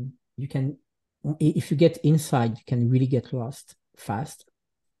 You can, if you get inside, you can really get lost fast.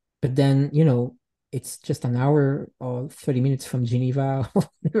 But then, it's just an hour or 30 minutes from Geneva.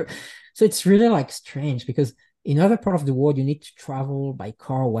 So it's really like strange because in other part of the world, you need to travel by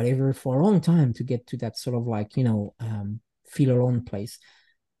car or whatever for a long time to get to that sort of like, feel alone place.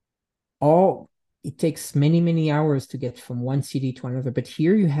 Or it takes many, many hours to get from one city to another. But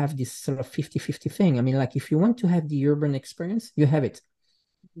here you have this sort of 50-50 thing. I mean, like if you want to have the urban experience, you have it.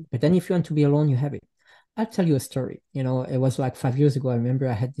 But then if you want to be alone, you have it. I'll tell you a story. It was like 5 years ago. I remember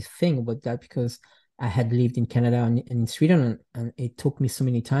I had this thing about that because I had lived in Canada and in Sweden, and it took me so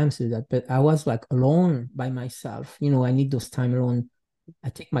many times to do that. But I was like alone by myself. I need those time alone. I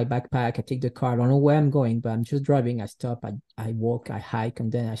take my backpack, I take the car. I don't know where I'm going, but I'm just driving. I stop, I walk, I hike,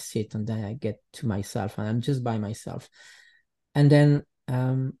 and then I sit, and then I get to myself, and I'm just by myself. And then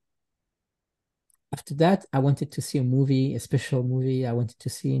after that, I wanted to see a movie, a special movie. I wanted to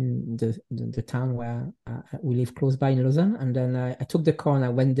see in the town where we live close by in Lausanne. And then I took the car and I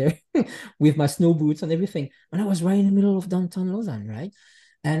went there with my snow boots and everything. And I was right in the middle of downtown Lausanne, right?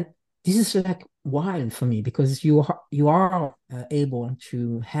 And this is like wild for me because you are able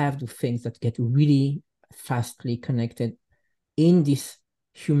to have the things that get really fastly connected in this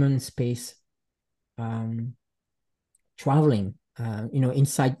human space traveling.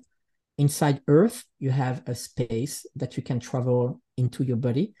 Inside Earth, you have a space that you can travel into your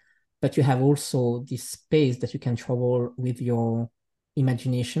body, but you have also this space that you can travel with your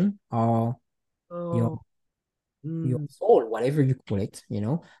imagination or your Oh. your soul, whatever you call it.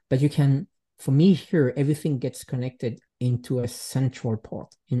 But you can, for me here, everything gets connected into a central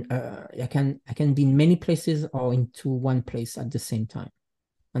part. I can be in many places or into one place at the same time,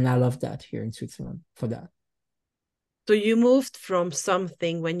 and I love that here in Switzerland for that. So you moved from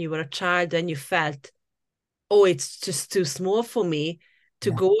something when you were a child and you felt, oh, it's just too small for me to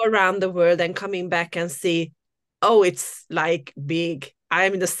Yeah. go around the world and coming back and see, oh, it's like big. I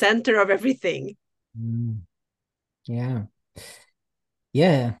am in the center of everything. Mm. Yeah.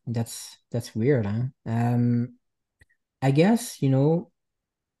 Yeah, that's weird, huh? I guess,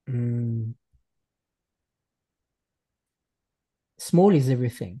 mm, small is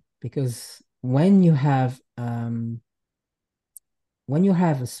everything because when you have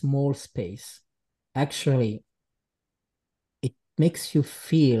a small space, actually it makes you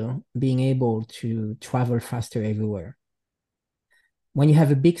feel being able to travel faster everywhere. When you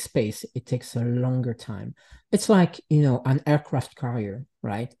have a big space, it takes a longer time. It's like, an aircraft carrier,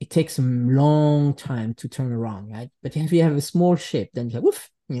 right? It takes a long time to turn around, right? But if you have a small ship, then you woof,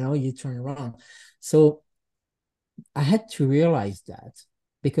 you turn around. So I had to realize that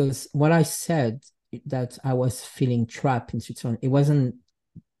because what I said that I was feeling trapped in Switzerland, it wasn't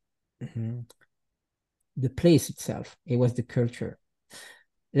the place itself, it was the culture.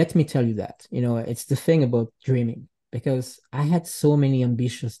 Let me tell you that, it's the thing about dreaming because I had so many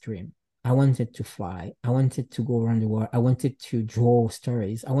ambitious dreams. I wanted to fly. I wanted to go around the world. I wanted to draw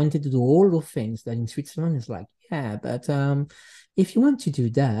stories. I wanted to do all those things that in Switzerland is like, yeah, but if you want to do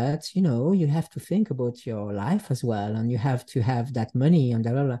that, you have to think about your life as well, and you have to have that money and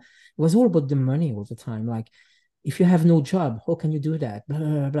blah, blah, blah. It was all about the money all the time. Like, if you have no job, how can you do that? Blah, blah,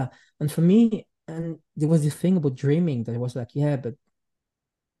 blah, blah. And for me, and there was this thing about dreaming that was like, yeah, but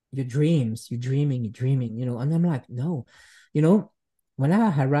your dreams, you're dreaming, and I'm like, no, you know, when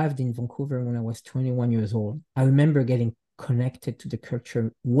I arrived in Vancouver when I was 21 years old, I remember getting connected to the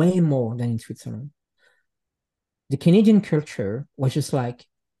culture way more than in Switzerland. The Canadian culture was just like,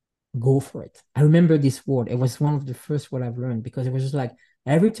 go for it. I remember this word. It was one of the first word I've learned because it was just like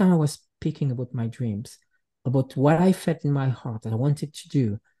every time I was speaking about my dreams, about what I felt in my heart that I wanted to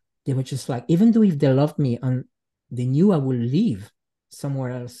do, they were just like, even though if they loved me and they knew I would leave somewhere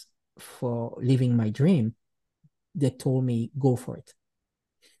else for living my dream, they told me, go for it.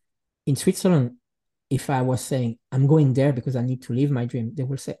 In Switzerland, if I was saying, I'm going there because I need to live my dream, they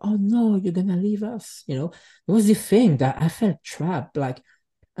will say, oh no, you're gonna leave us. It was the thing that I felt trapped. Like,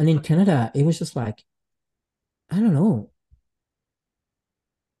 and in Canada, it was just like, I don't know,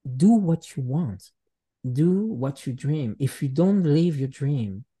 do what you want. do what you dream. If you don't live your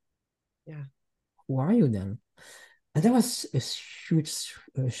dream, Yeah. who are you then? And that was a huge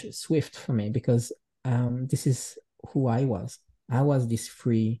swift for me because this is who I was. I was this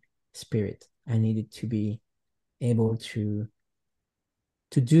free spirit. I needed to be able to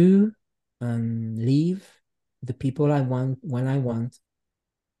do and leave the people I want when I want,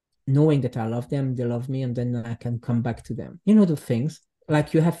 knowing that I love them, they love me, and then I can come back to them. You know the things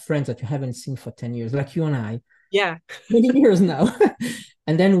like you have friends that you haven't seen for 10 years, like you and I, Yeah. many years now,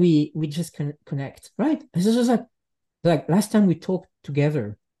 and then we just connect, right? It's just like last time we talked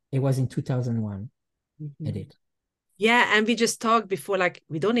together, it was in 2001. Mm-hmm. I did. Yeah, and we just talked before, like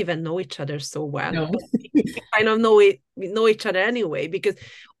we don't even know each other so well. No. We kind of we know each other anyway, because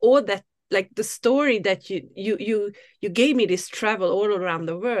all that, like the story that you gave me, this travel all around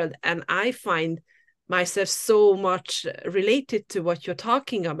the world, and I find myself so much related to what you're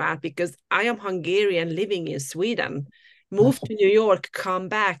talking about, because I am Hungarian living in Sweden, moved to New York, come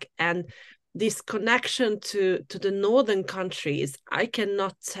back, and this connection to the northern countries, I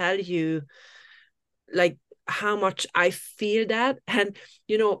cannot tell you like how much I feel that. And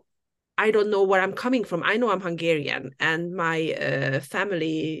I don't know where I'm coming from. I know I'm Hungarian, and my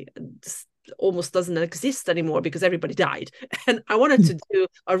family almost doesn't exist anymore because everybody died. And I wanted to do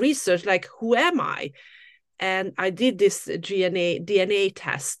a research, like, who am I? And I did this DNA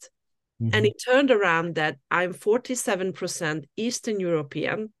test, and it turned around that I'm 47% Eastern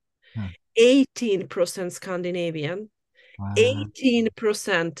European, 18% Scandinavian, Wow.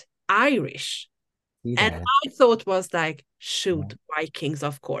 18% Irish. And my thought was like, shoot, Vikings,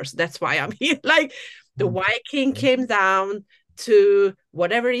 of course. That's why I'm here. Like the Viking came down to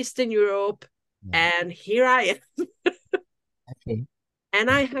whatever Eastern Europe, and here I am. Okay.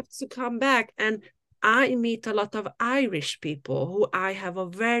 And I have to come back. And I meet a lot of Irish people who I have a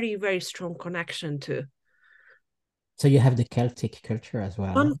very, very strong connection to. So you have the Celtic culture as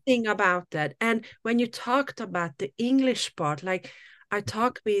well. Something about that. And when you talked about the English part, like I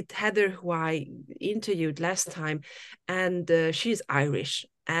talked with Heather, who I interviewed last time, and she's Irish.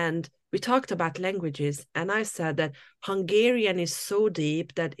 And we talked about languages. And I said that Hungarian is so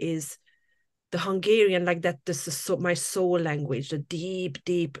deep, that is the Hungarian, like that, this is so my soul language, the deep,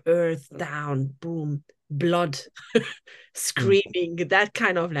 deep earth down, boom, blood, screaming, that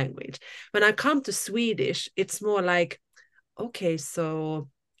kind of language. When I come to Swedish, it's more like, okay, so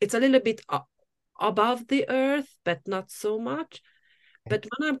it's a little bit above the earth, but not so much. But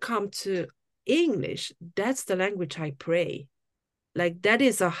when I come to English, that's the language I pray. Like that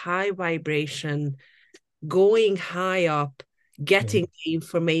is a high vibration, going high up, getting the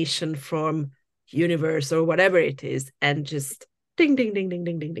information from universe or whatever it is, and just ding, ding, ding, ding,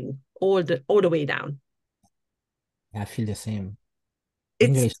 ding, ding, ding, all the way down. I feel the same. It's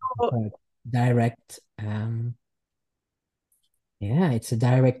English so, direct. Yeah, it's a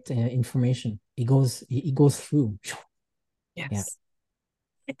direct information. It goes through. yes. Yeah.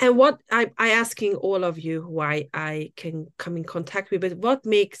 And what I asking all of you who I can come in contact with, but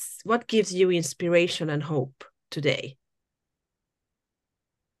what gives you inspiration and hope today?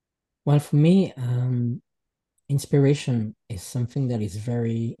 Well, for me, inspiration is something that is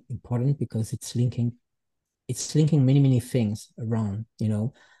very important because it's linking many, many things around,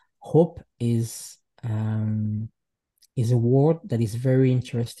 Hope is a word that is very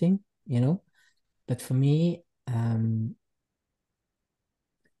interesting. But for me,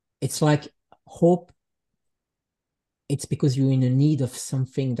 it's like hope, it's because you're in a need of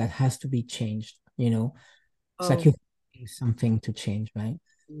something that has to be changed. It's like Oh, you're hoping something to change, right?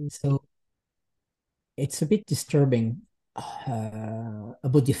 mm, So it's a bit disturbing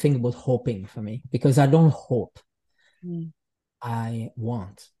about the thing about hoping for me because I don't hope, mm. I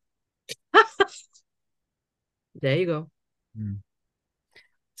want. There you go. Mm.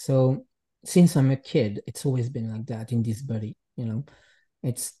 So since I'm a kid, it's always been like that in this body.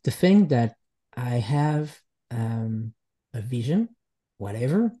 It's the thing that I have a vision,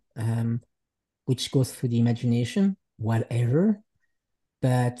 whatever, which goes through the imagination, whatever,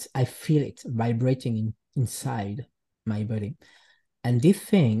 but I feel it vibrating inside my body. And this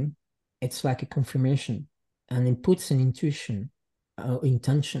thing, it's like a confirmation, and it puts an intuition,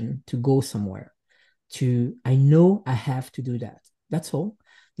 intention to go somewhere. I know I have to do that. That's all.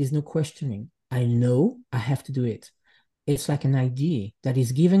 There's no questioning. I know I have to do it. It's like an idea that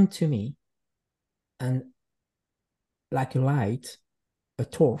is given to me, and like a light, a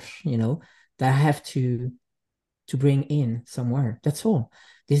torch, that I have to bring in somewhere. That's all.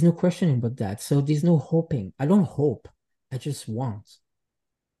 There's no questioning about that. So there's no hoping. I don't hope. I just want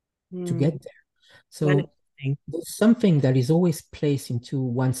to Mm. get there. So Manifesting. there's something that is always placed into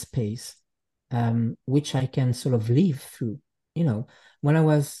one space, which I can sort of live through. You know, when I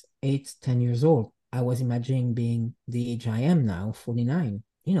was 8, 10 years old, I was imagining being the age I am now, 49.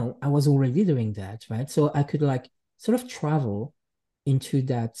 You know, I was already doing that, right? So I could like sort of travel into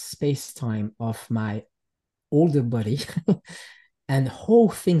that space time of my older body and how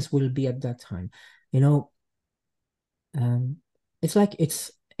things will be at that time. You know, um, it's like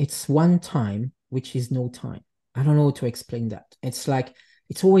it's one time, which is no time. I don't know how to explain that. It's like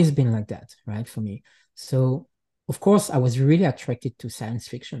it's always been like that, right, for me. So of course I was really attracted to science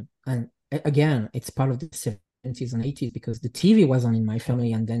fiction. And again, it's part of the 70s and 80s because the TV wasn't in my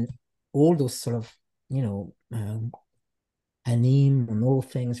family, and then all those sort of, you know, anime and all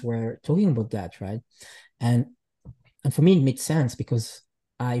things were talking about that, right? And and for me it made sense because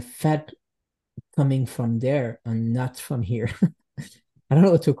I felt coming from there and not from here. I don't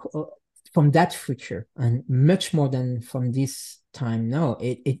know what to call from that future, and much more than from this time now.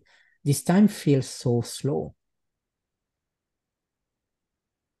 It this time feels so slow.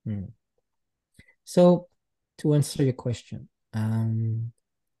 Hmm. So to answer your question,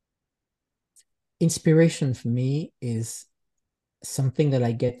 inspiration for me is something that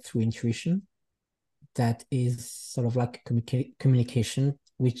I get through intuition. That is sort of like communication,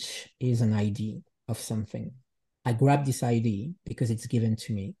 which is an idea of something. I grab this idea because it's given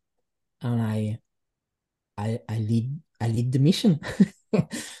to me, and I lead the mission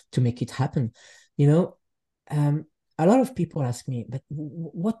to make it happen. You know, a lot of people ask me, but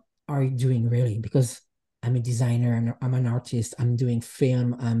what are you doing really? Because I'm a designer and I'm an artist. I'm doing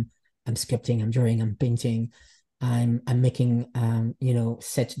film. I'm sculpting. I'm drawing. I'm painting. I'm making you know,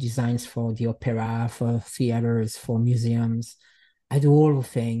 set designs for the opera, for theaters, for museums. I do all the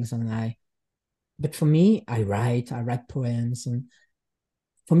things, and but for me, I write poems, and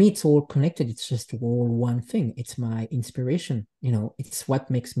for me, it's all connected. It's just all one thing. It's my inspiration. You know, it's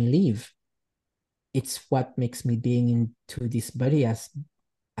what makes me live. It's what makes me being into this body as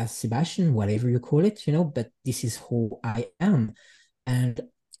Sebastian, whatever you call it, you know, but this is who I am. And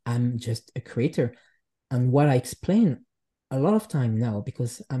I'm just a creator. And what I explain a lot of time now,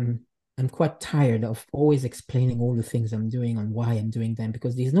 because I'm quite tired of always explaining all the things I'm doing and why I'm doing them,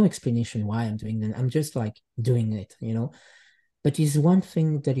 because there's no explanation why I'm doing them. I'm just like doing it, you know. But it's one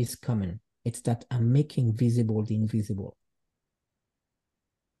thing that is common. It's that I'm making visible the invisible.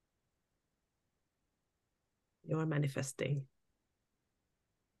 You're manifesting.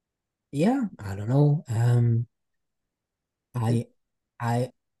 Yeah, I don't know. I, I,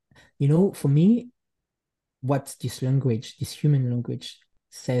 you know, for me, what this language, this human language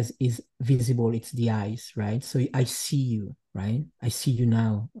says is visible. It's the eyes, right? So I see you, right? I see you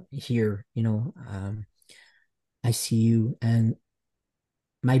now here, you know, I see you, and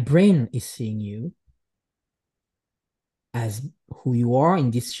my brain is seeing you as who you are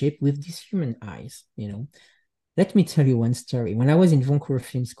in this shape with these human eyes, you know. Let me tell you one story. When I was in Vancouver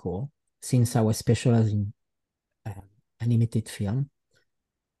Film School, since I was specialized in uh, animated film,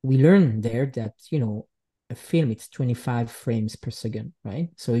 we learned there that, you know, a film, it's 25 frames per second, right?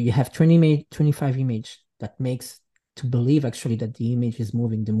 So you have 25 image that makes to believe actually that the image is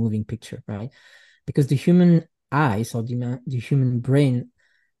moving, the moving picture, right? Because the human eyes or the human brain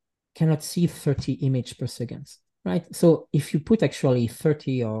cannot see 30 image per second, right? So if you put actually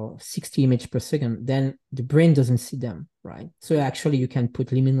 30 or 60 image per second, then the brain doesn't see them, right? So actually you can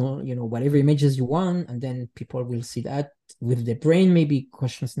put liminal, you know, whatever images you want, and then people will see that with their brain, maybe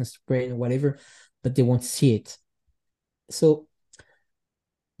consciousness brain or whatever, but they won't see it. So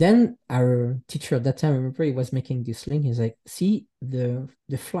then our teacher at that time, I remember he was making this link. He's like, see the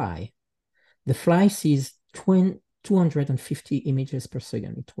fly. The fly sees 250 images per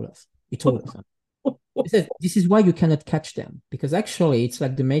second, he told us. He told us. He said, this is why you cannot catch them, because actually it's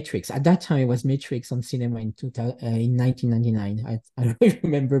like the Matrix. At that time, it was Matrix on cinema in 1999. I don't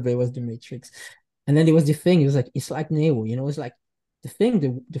remember, but it was the Matrix. And then there was the thing, it was like, it's like Neo, you know, it's like the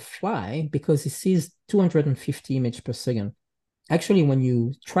thing, the fly, because it sees 250 images per second. Actually, when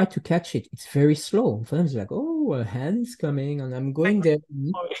you try to catch it, it's very slow. For them, it's like, oh, a hand is coming and I'm going there.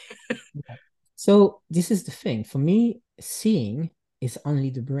 So this is the thing. For me, seeing is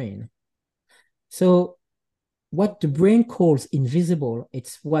only the brain. So what the brain calls invisible,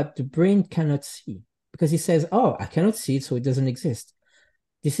 it's what the brain cannot see. Because it says, oh, I cannot see it, so it doesn't exist.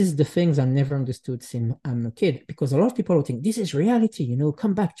 This is the things I never understood since I'm a kid, because a lot of people will think this is reality, you know,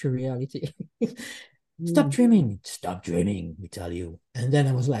 come back to reality. Stop dreaming, we tell you. And then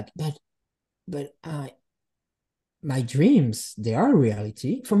I was like, but my dreams, they are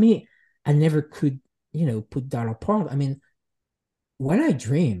reality. For me, I never could, you know, put that apart. I mean, when I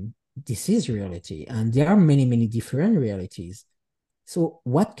dream, this is reality, and there are many, many different realities. So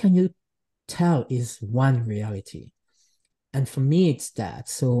what can you tell is one reality. And for me, it's that.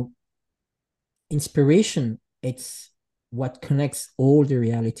 So inspiration, it's what connects all the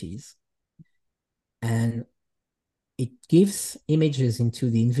realities. And it gives images into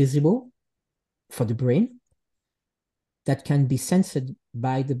the invisible for the brain that can be sensed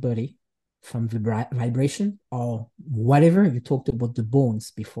by the body from vibration or whatever. You talked about the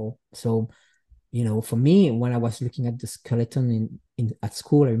bones before. So, for me, when I was looking at the skeleton at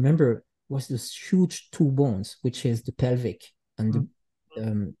school, I remember was this huge two bones, which is the pelvic and the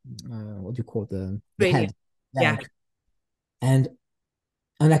what do you call the Cranium. head. Yeah. And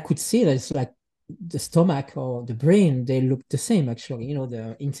I could see that it's like the stomach or the brain, they look the same actually,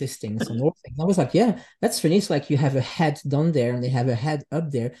 the intestines and all things. I was like, yeah, that's funny. It's like you have a head down there and they have a head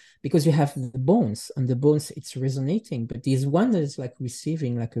up there because you have the bones, and the bones, it's resonating. But there's one that is like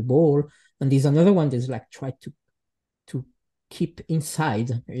receiving like a ball, and there's another one that's like try to keep inside,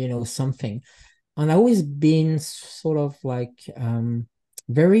 something. And I always been sort of like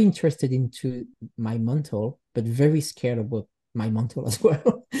very interested into my mental, but very scared about my mental as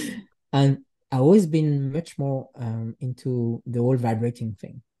well. And I always been much more into the whole vibrating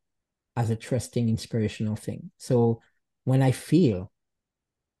thing as a trusting, inspirational thing. So when I feel,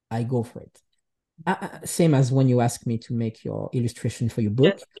 I go for it. Same as when you asked me to make your illustration for your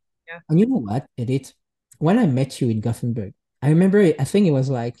book. Yeah. And you know what, Edith? When I met you in Gothenburg, I remember, I think it was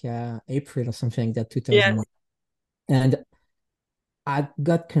like April or something like that, 2001. And I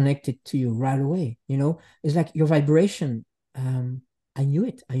got connected to you right away. It's like your vibration. I knew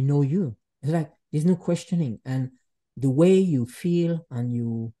it. I know you. It's like there's no questioning. And the way you feel,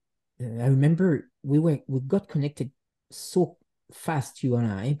 and I remember we got connected so fast, you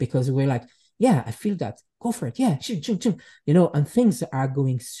and I, because we were like, yeah, I feel that. Go for it. Yeah, shoot, shoot, shoot. And things are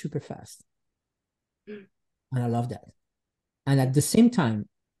going super fast. And I love that. And at the same time,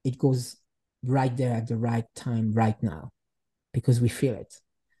 it goes right there at the right time, right now, because we feel it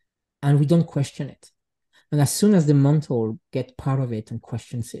and we don't question it. And as soon as the mental get part of it and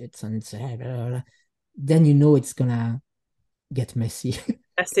questions it and say, blah, blah, blah, then it's gonna get messy.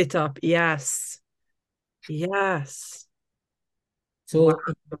 Mess it up. Yes. Yes. Wow. So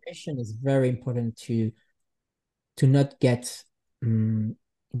information is very important to not get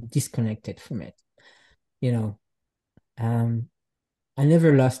disconnected from it. Um, I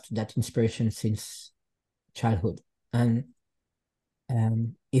never lost that inspiration since childhood, and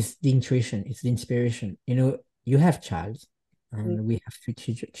it's the intuition, it's the inspiration. You have child, and we have three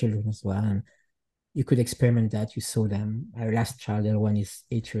children as well, and you could experiment that. You saw them. Our last child, the other one, is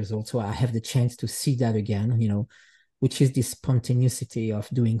 8 years old, so I have the chance to see that again. Which is this spontaneity of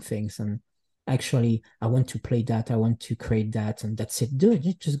doing things, and actually, I want to play that, I want to create that, and that's it. Do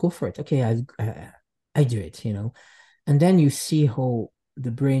it, just go for it. Okay, I do it. And then you see how the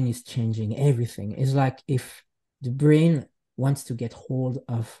brain is changing everything. It's like if the brain wants to get hold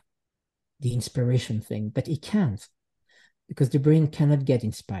of the inspiration thing, but it can't, because the brain cannot get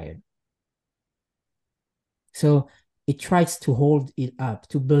inspired. So it tries to hold it up,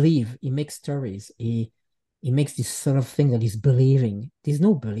 to believe. It makes stories. It makes this sort of thing that is believing. There's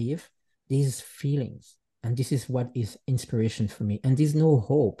no belief, there's feelings. And this is what is inspiration for me. And there's no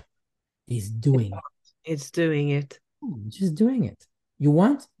hope. It's doing it. It's doing it. Just doing it. You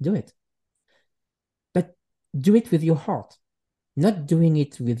want, do it. But do it with your heart, not doing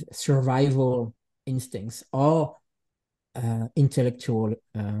it with survival instincts or intellectual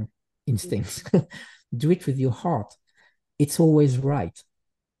instincts. Do it with your heart. It's always right.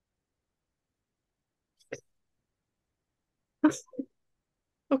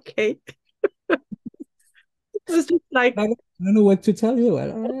 Okay. It was just like, I don't know what to tell you. I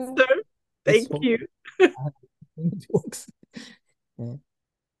don't know. sir, thank you. It works. Yeah.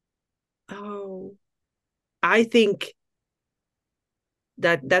 Oh, I think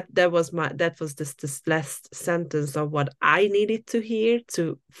that was this last sentence of what I needed to hear.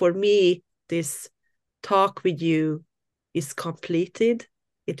 For me, this talk with you is completed.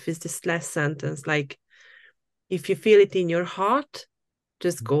 It was this last sentence, like, if you feel it in your heart,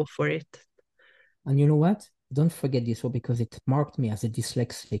 just go for it. And you know what? Don't forget this one, because it marked me as a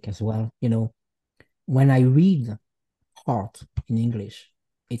dyslexic as well. When I read heart in English,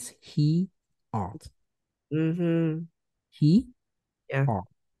 it's he art. Mm-hmm. He Yeah. art.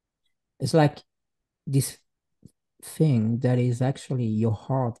 It's like this thing that is actually your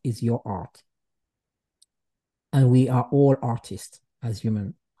heart is your art. And we are all artists as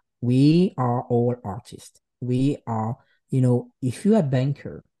human. We are all artists. We are, if you're a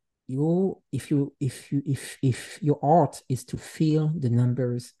banker, if your art is to feel the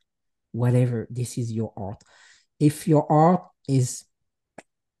numbers, whatever, this is your art. If your art is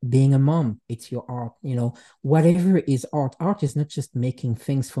being a mom, it's your art. Whatever is art. Art is not just making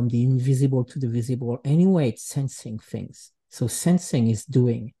things from the invisible to the visible. Anyway, it's sensing things. So sensing is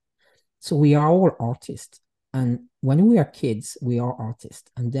doing. So we are all artists. And when we are kids, we are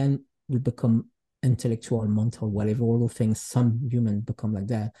artists. And then we become intellectual, mental, whatever, all those things. Some human become like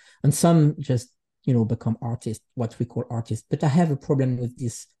that. And some just, become artists, what we call artists. But I have a problem with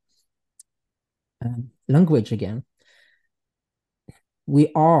this language again.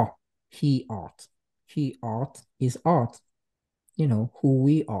 We are he art. He art is art, who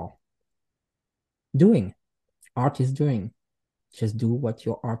we are doing. Art is doing. Just do what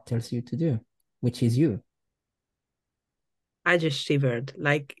your art tells you to do, which is you. I just shivered.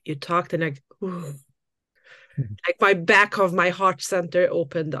 Like you talked and like my back of my heart center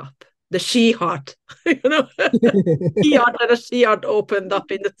opened up. The she heart, he heart and a she heart opened up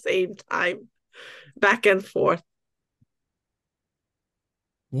in the same time, back and forth.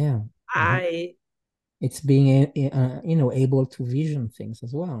 Yeah. I It's being able to vision things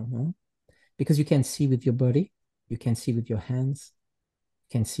as well, no? Because you can see with your body, you can see with your hands,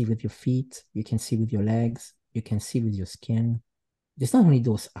 you can see with your feet, you can see with your legs, you can see with your skin. There's not only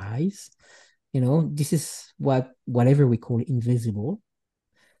those eyes, this is whatever we call invisible.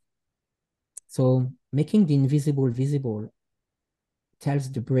 So making the invisible visible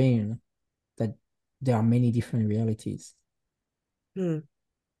tells the brain that there are many different realities. it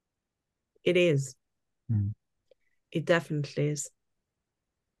is. Mm. It definitely is.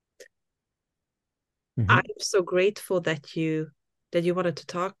 Mm-hmm. I'm so grateful that you wanted to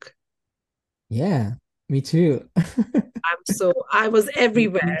talk. Yeah, me too. I was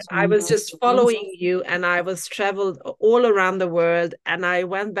everywhere. I was just following you and I was traveled all around the world and I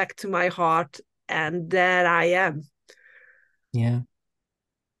went back to my heart and there I am. Yeah.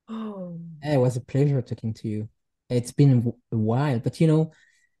 Oh, It was a pleasure talking to you. It's been a while, but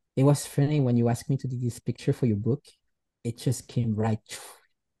it was funny when you asked me to do this picture for your book. It just came right,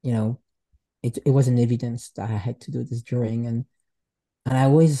 you know, it was an evidence that I had to do this drawing, and I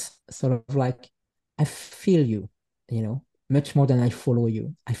always sort of like I feel you, much more than I follow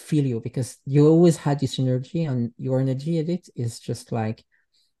you. I feel you because you always had this energy, and your energy at it is just like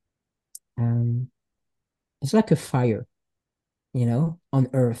um it's like a fire, on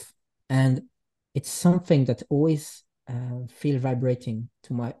earth. And it's something that always feel vibrating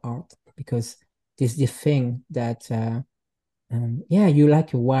to my art because there's this thing that yeah, you're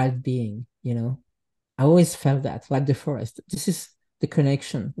like a wild being, I always felt that, like the forest. This is the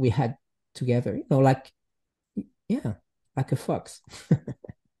connection we had together, like, yeah, like a fox.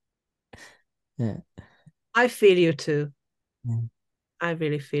 Yeah. I feel you too. Yeah. I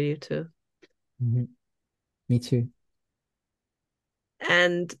really feel you too. Mhm. Me too.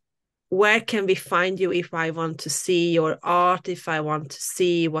 And where can we find you if I want to see your art, if I want to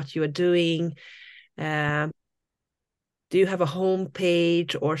see what you are doing? Um, do you have a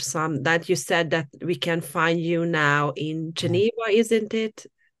homepage or some that you said that we can find you now in Yeah. Geneva, isn't it?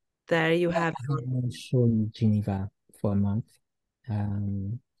 There you Yeah, have I had a show in Geneva for a month.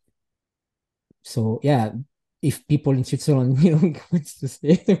 Um, so yeah, if people in Switzerland, wants to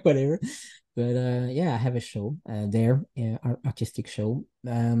say whatever, but yeah, I have a show there, artistic show.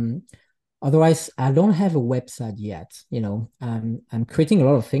 Otherwise, I don't have a website yet. I'm creating a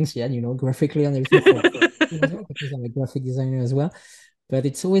lot of things yet, graphically and everything for as well, because I'm a graphic designer as well. But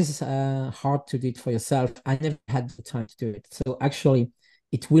it's always hard to do it for yourself. I never had the time to do it. So actually,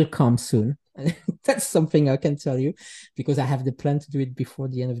 it will come soon. That's something I can tell you because I have the plan to do it before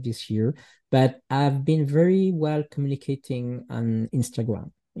the end of this year. But I've been very well communicating on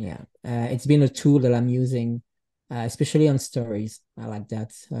Instagram. Yeah, it's been a tool that I'm using, especially on stories. I like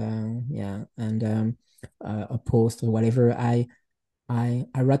that. Yeah, and a post or whatever. I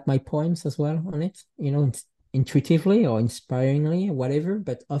write my poems as well on it. Intuitively or inspiringly, whatever.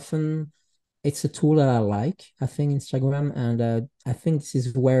 But often it's a tool that I like. I think Instagram, and I think this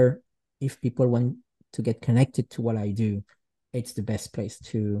is where if people want to get connected to what I do, it's the best place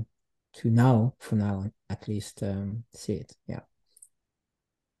to now, for now at least, see it. Yeah.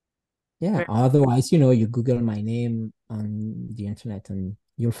 Yeah. Otherwise, you Google my name on the internet and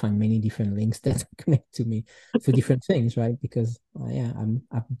you'll find many different links that connect to me for different things, right? Because yeah,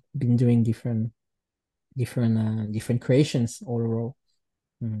 I've been doing different creations all around.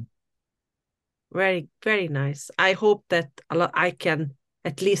 Mhm. very, very nice. I hope that I can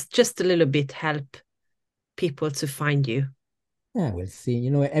at least just a little bit help people to find you. Yeah, we'll see.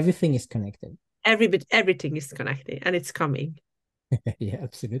 Everything is connected. Everything is connected and it's coming. Yeah,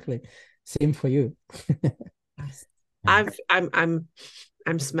 absolutely. Same for you. Yes. Yeah.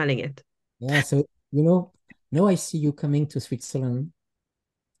 I'm smelling it. Yeah. So, now I see you coming to Switzerland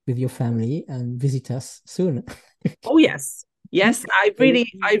with your family and visit us soon. Oh yes. Yes, I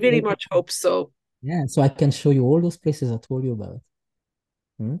really much hope so. Yeah, so I can show you all those places I told you about.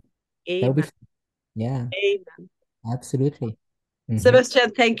 Hmm? That would be Amen. fun. Yeah, Amen. absolutely. Mhm.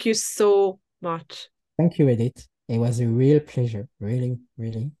 Sebastian, thank you so much. Thank you, Edith. It was a real pleasure. Really,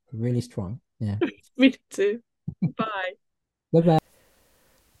 really, really strong. Yeah. Me too. Bye. Bye bye.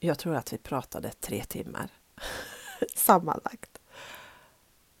 Jag tror att vi pratade 3 timmar sammanlagt.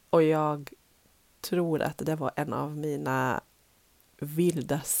 Och jag tror att det var en av mina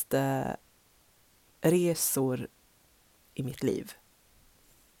vildaste resor i mitt liv.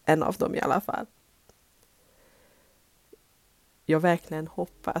 En av dem i alla fall. Jag verkligen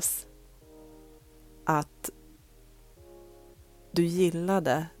hoppas att du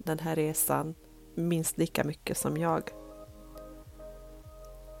gillade den här resan minst lika mycket som jag.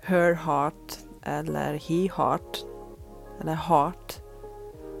 Her heart eller he heart eller heart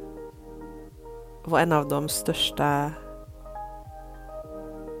var en av de största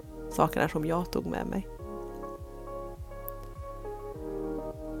sakerna som jag tog med mig.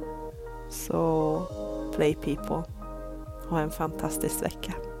 Så play people. Ha en fantastisk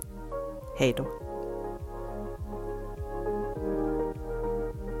vecka. Hej då.